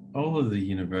enrollment, all of the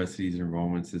universities'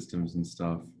 enrollment systems and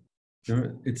stuff,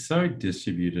 it's so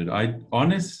distributed.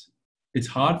 It's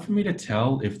hard for me to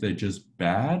tell if they're just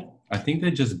bad. I think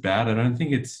they're just bad. I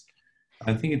think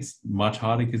it's much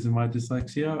harder because of my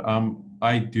dyslexia.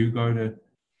 I do go to,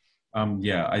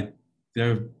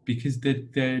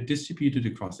 they're distributed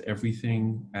across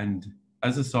everything. And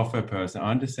as a software person,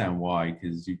 I understand why,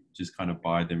 because you just kind of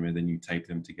buy them and then you tape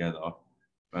them together.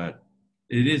 But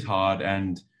it is hard,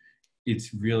 and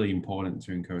it's really important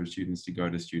to encourage students to go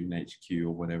to Student HQ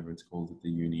or whatever it's called at the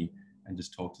uni and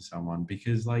just talk to someone,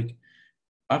 because like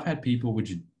I've had people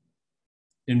which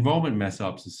enrollment mess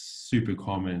ups is super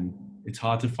common. It's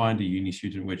hard to find a uni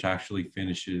student which actually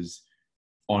finishes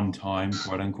on time,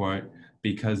 quote unquote,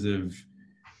 because of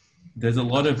there's a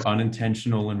lot of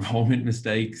unintentional enrollment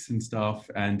mistakes and stuff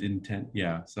and intent.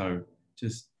 Yeah, so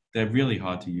just they're really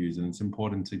hard to use, and it's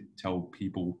important to tell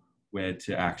people where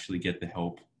to actually get the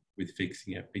help with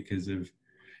fixing it, because of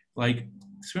like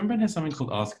Swinburne has something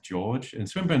called Ask George, and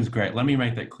Swinburne's great, let me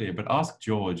make that clear, but Ask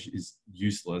George is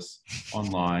useless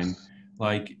online.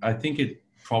 Like I think it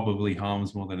probably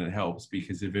harms more than it helps,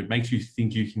 because if it makes you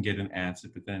think you can get an answer,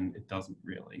 but then it doesn't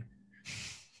really.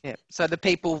 Yeah, so the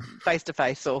people face to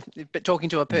face, or but talking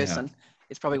to a person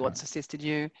is probably what's assisted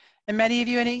you. And Maddie, have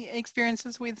you any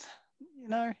experiences with,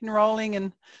 enrolling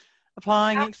and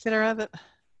applying, etc.? That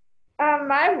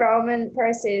my enrollment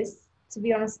process, to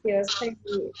be honest with you, was pretty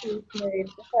smooth,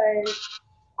 because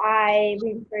I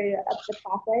went through the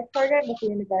pathway program with the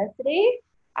university.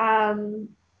 And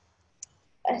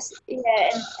I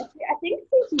think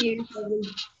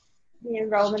the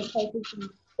enrollment process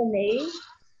for me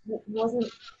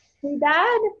wasn't too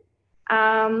bad.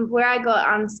 Where I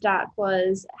got unstuck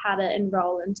was how to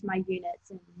enroll into my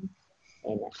units and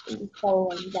in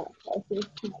following that process to make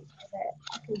sure that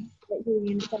I could let you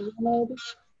in some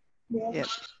knowledge. Yeah. Yep,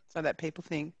 so that people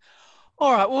think.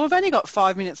 All right, well, we've only got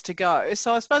 5 minutes to go,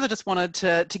 so I suppose I just wanted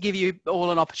to give you all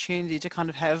an opportunity to kind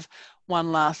of have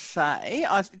one last say.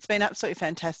 It's been absolutely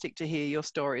fantastic to hear your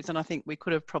stories, and I think we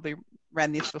could have probably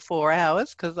ran this for 4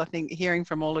 hours, because I think hearing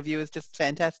from all of you is just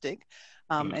fantastic,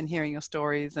 and hearing your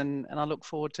stories, and I look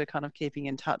forward to kind of keeping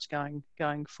in touch going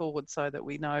forward, so that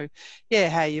we know, yeah,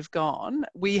 how you've gone.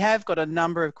 We have got a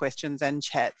number of questions and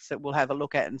chats that we'll have a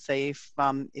look at and see if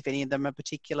any of them are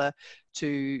particular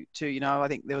to you know. I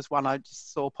think there was one I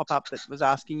just saw pop up that was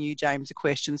asking you, James, a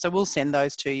question, so we'll send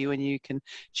those to you and you can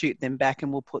shoot them back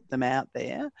and we'll put them out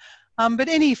there. But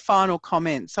any final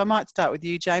comments? I might start with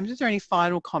you, James. Is there any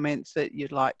final comments that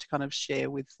you'd like to kind of share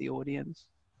with the audience?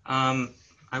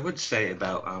 I would say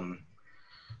about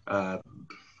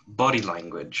body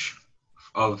language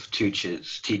of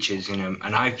teachers, you know,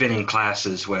 and I've been in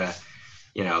classes where,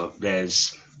 you know,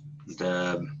 there's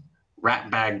the rat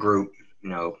bag group, you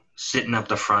know, sitting up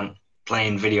the front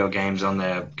playing video games on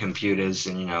their computers,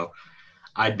 and, you know,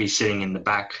 I'd be sitting in the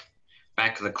back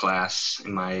of the class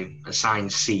in my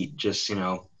assigned seat, just, you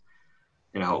know,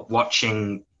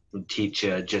 watching the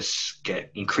teacher just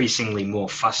get increasingly more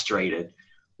frustrated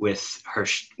with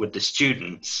the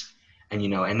students, and, you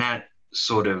know, and that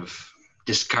sort of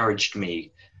discouraged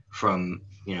me from,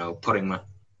 you know, putting my,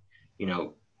 you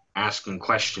know, asking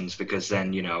questions, because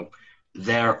then, you know,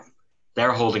 they're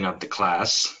holding up the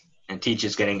class and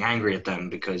teachers getting angry at them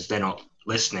because they're not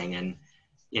listening. And,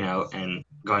 you know, and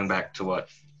going back to what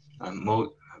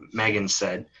Megan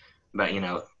said about, you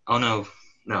know,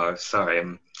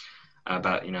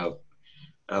 about, you know,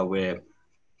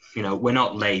 we're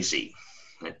not lazy.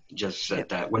 I just said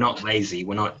that we're not lazy.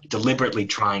 We're not deliberately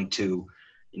trying to,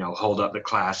 you know, hold up the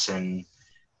class. And,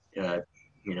 you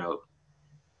know,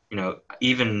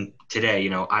 even today,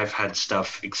 you know, I've had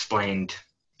stuff explained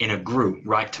in a group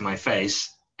right to my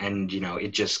face, and, you know,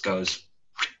 it just goes,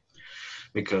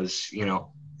 because, you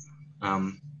know,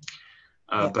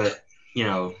 but, you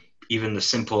know, even the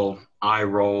simple eye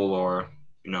roll, or,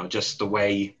 you know, just the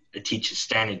way a teacher's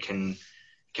standing can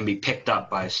be picked up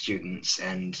by students,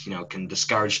 and, you know, can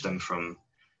discourage them from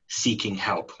seeking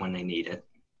help when they need it.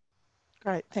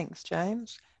 Great, thanks,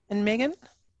 James. And Megan?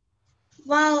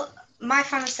 Well, my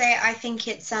final say, I think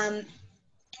it's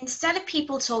instead of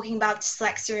people talking about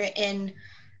dyslexia in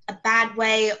a bad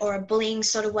way or a bullying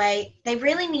sort of way, they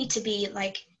really need to be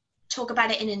like, talk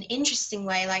about it in an interesting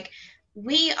way. Like,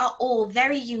 we are all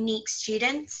very unique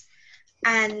students,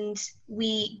 and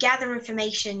we gather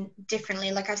information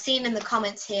differently. Like, I've seen in the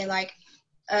comments here, like,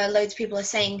 loads of people are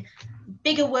saying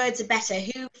bigger words are better.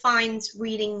 Who finds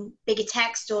reading bigger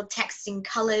text or text in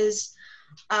colors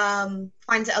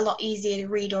finds it a lot easier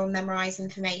to read or memorize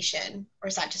information? Or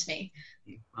is that just me?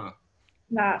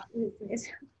 Nah,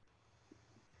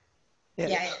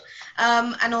 yeah.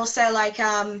 And also, like,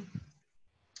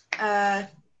 the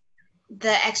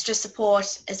extra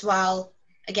support as well.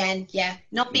 Again, yeah,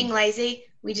 not being lazy.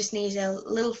 We just need a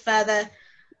little further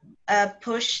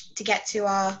push to get to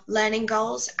our learning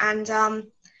goals. And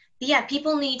yeah,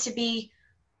 people need to be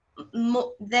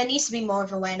more, there needs to be more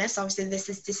of awareness. Obviously, this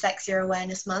is Dyslexia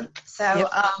Awareness Month, so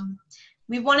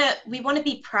we want to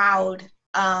be proud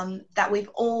that we've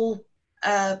all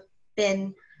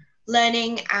been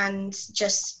learning and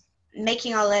just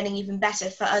making our learning even better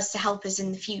for us, to help us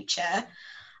in the future.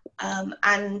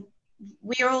 And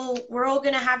we're all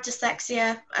going to have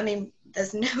dyslexia. I mean,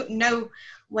 there's no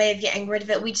way of getting rid of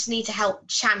it. We just need to help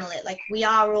channel it. Like, we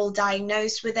are all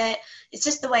diagnosed with it. It's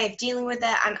just the way of dealing with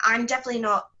it. And I'm definitely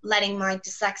not letting my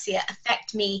dyslexia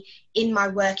affect me in my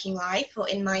working life or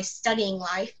in my studying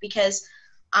life, because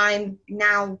I'm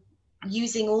now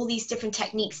using all these different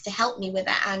techniques to help me with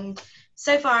it. And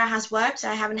so far it has worked.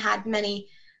 I haven't had many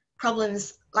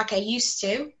problems like I used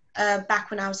to back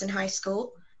when I was in high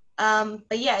school.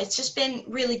 But yeah, it's just been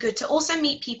really good to also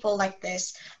meet people like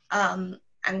this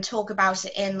and talk about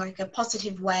it in like a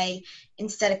positive way,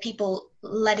 instead of people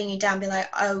letting you down, be like,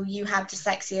 oh, you have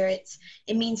dyslexia,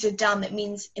 it means you're dumb, it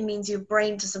means your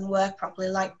brain doesn't work properly.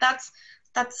 Like, that's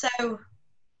so,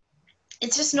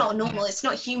 it's just not normal. It's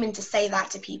not human to say that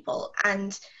to people.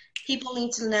 And people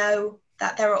need to know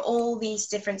that there are all these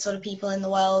different sort of people in the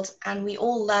world, and we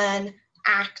all learn,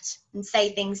 act, and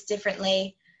say things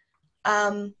differently.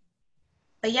 But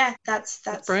yeah, that's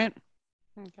brilliant.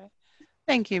 Okay,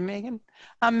 thank you, Megan.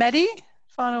 Maddie,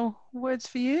 final words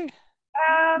for you.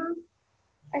 I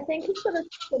think it's sort of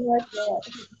similar to what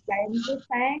James was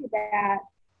saying about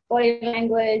body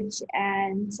language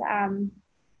and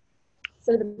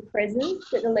sort of the presence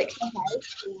that the lecture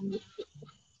has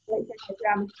lecture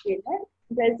around the student,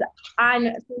 because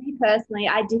for me personally,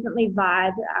 I definitely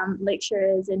vibe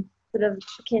lecturers and sort of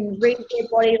can read their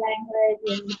body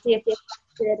language and see if they're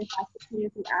frustrated, if I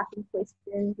continuously ask them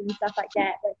questions and stuff like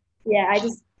that. But yeah, I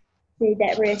just need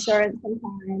that reassurance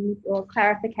sometimes or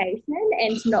clarification,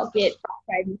 and to not get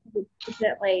frustrated, because it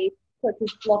definitely puts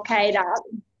this blockade up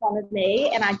in front of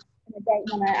me, and I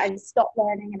don't want to. I just stop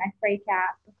learning and I freak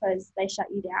out because they shut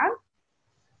you down.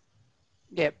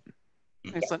 Yep.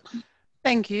 Excellent.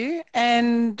 Thank you.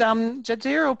 And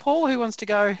Jadzia or Paul, who wants to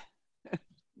go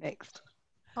next?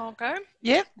 I'll go.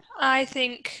 Yep. I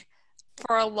think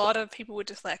for a lot of people with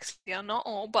dyslexia, not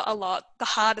all, but a lot, the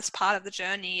hardest part of the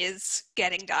journey is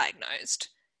getting diagnosed.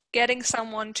 Getting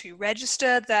someone to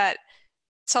register that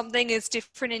something is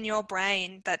different in your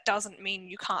brain. That doesn't mean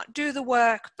you can't do the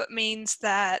work, but means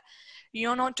that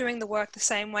you're not doing the work the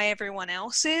same way everyone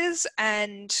else is,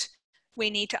 and we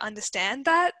need to understand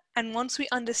that. And once we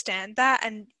understand that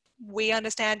and we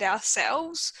understand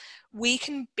ourselves, we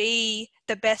can be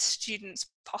the best students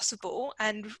possible,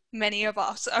 and many of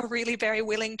us are really very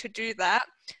willing to do that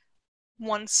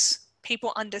once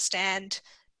people understand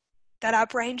that our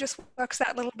brain just works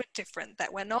that little bit different,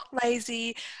 that we're not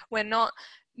lazy, we're not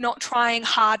trying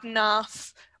hard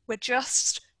enough, we're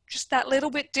just that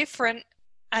little bit different,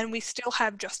 and we still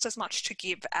have just as much to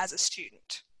give as a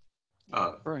student.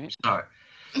 Brilliant.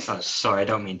 Sorry, I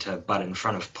don't mean to butt in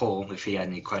front of Paul if he had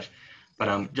any questions,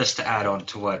 but just to add on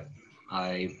to what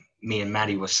me and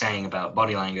Maddie were saying about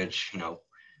body language,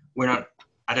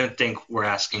 I don't think we're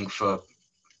asking for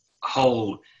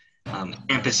whole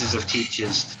campuses of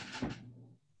teachers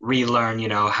relearn,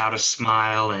 how to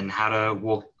smile and how to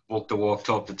walk the walk,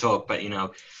 talk the talk, but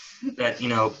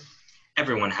that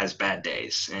everyone has bad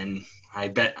days, and I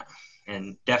bet,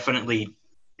 and definitely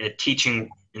in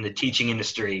the teaching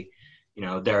industry,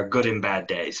 there are good and bad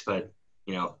days, but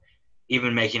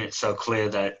even making it so clear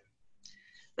that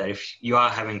if you are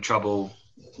having trouble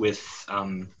with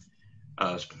a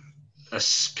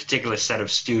particular set of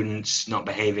students not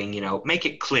behaving, make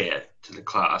it clear to the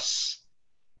class,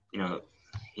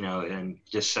 and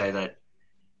just say that,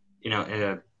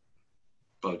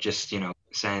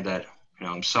 saying that,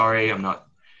 I'm sorry, I'm not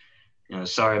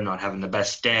having the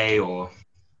best day, or,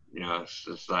 it's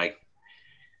just like,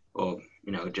 or,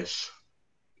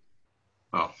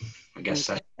 well, I guess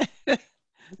that.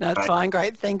 No, it's fine.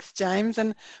 Great. Thanks, James.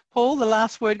 And Paul, the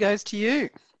last word goes to you.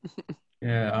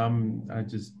 Yeah, I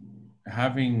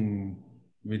didn't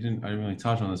really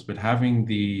touch on this, but having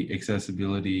the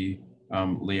accessibility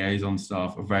liaison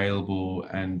staff available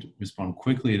and respond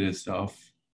quickly to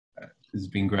stuff has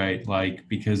been great. Like,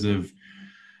 because of,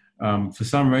 for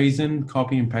some reason,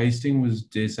 copy and pasting was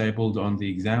disabled on the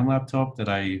exam laptop that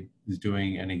I was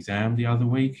doing an exam the other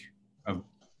week.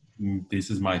 This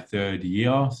is my third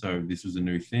year, so this was a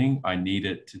new thing. I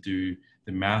needed to do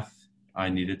the math. I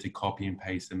needed to copy and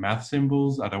paste the math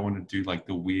symbols. I don't want to do like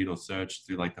the weird or search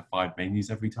through like the 5 menus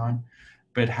every time.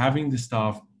 But having the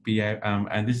staff be,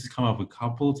 and this has come up a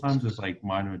couple of times with like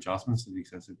minor adjustments to the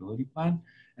accessibility plan,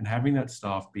 and having that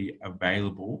staff be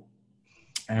available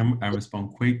and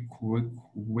respond quickly,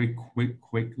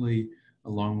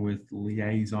 along with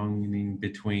liaisoning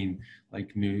between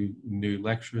like new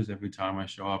lecturers. Every time I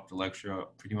show up, the lecturer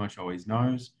pretty much always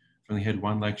knows. I've only had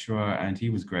one lecturer and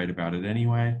he was great about it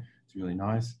anyway. It's really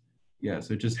nice. Yeah,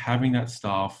 so just having that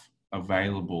staff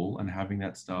available and having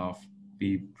that staff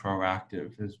be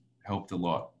proactive has helped a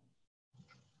lot.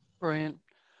 Brilliant.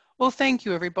 Well, thank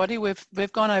you, everybody.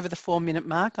 We've gone over the 4-minute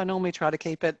mark. I normally try to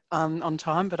keep it on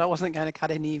time, but I wasn't going to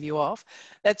cut any of you off.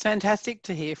 That's fantastic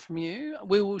to hear from you.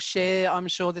 We will share. I'm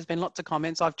sure there's been lots of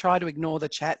comments. I've tried to ignore the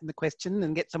chat and the question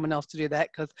and get someone else to do that,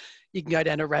 because you can go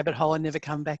down a rabbit hole and never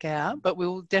come back out. But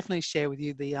we'll definitely share with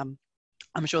you the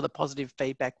I'm sure the positive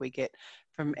feedback we get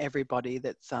from everybody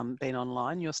that's been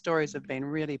online. Your stories have been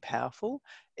really powerful.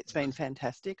 It's been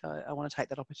fantastic. I want to take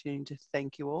that opportunity to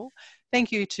thank you all.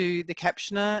 Thank you to the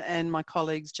captioner and my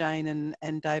colleagues Jane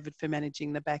and David for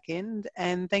managing the back end.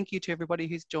 And thank you to everybody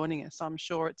who's joining us. I'm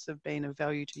sure it's been of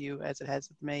value to you, as it has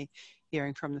with me,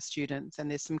 hearing from the students.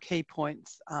 And there's some key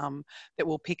points that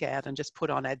we'll pick out and just put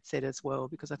on ADCET as well,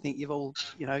 because I think you've all,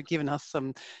 given us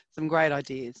some great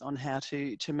ideas on how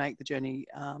to make the journey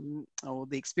or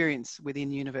the experience within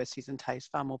universities and TAFE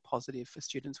far more positive for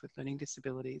students with learning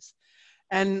disabilities.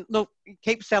 And look,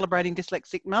 keep celebrating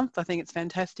Dyslexic Month. I think it's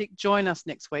fantastic. Join us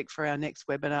next week for our next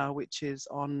webinar, which is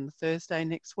on Thursday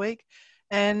next week.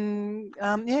 And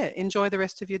enjoy the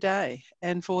rest of your day.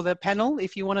 And for the panel,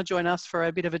 if you want to join us for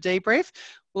a bit of a debrief,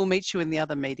 we'll meet you in the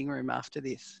other meeting room after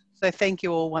this. So thank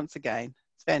you all once again.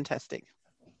 It's fantastic.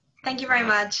 Thank you very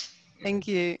much. Thank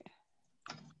you.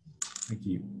 Thank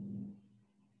you.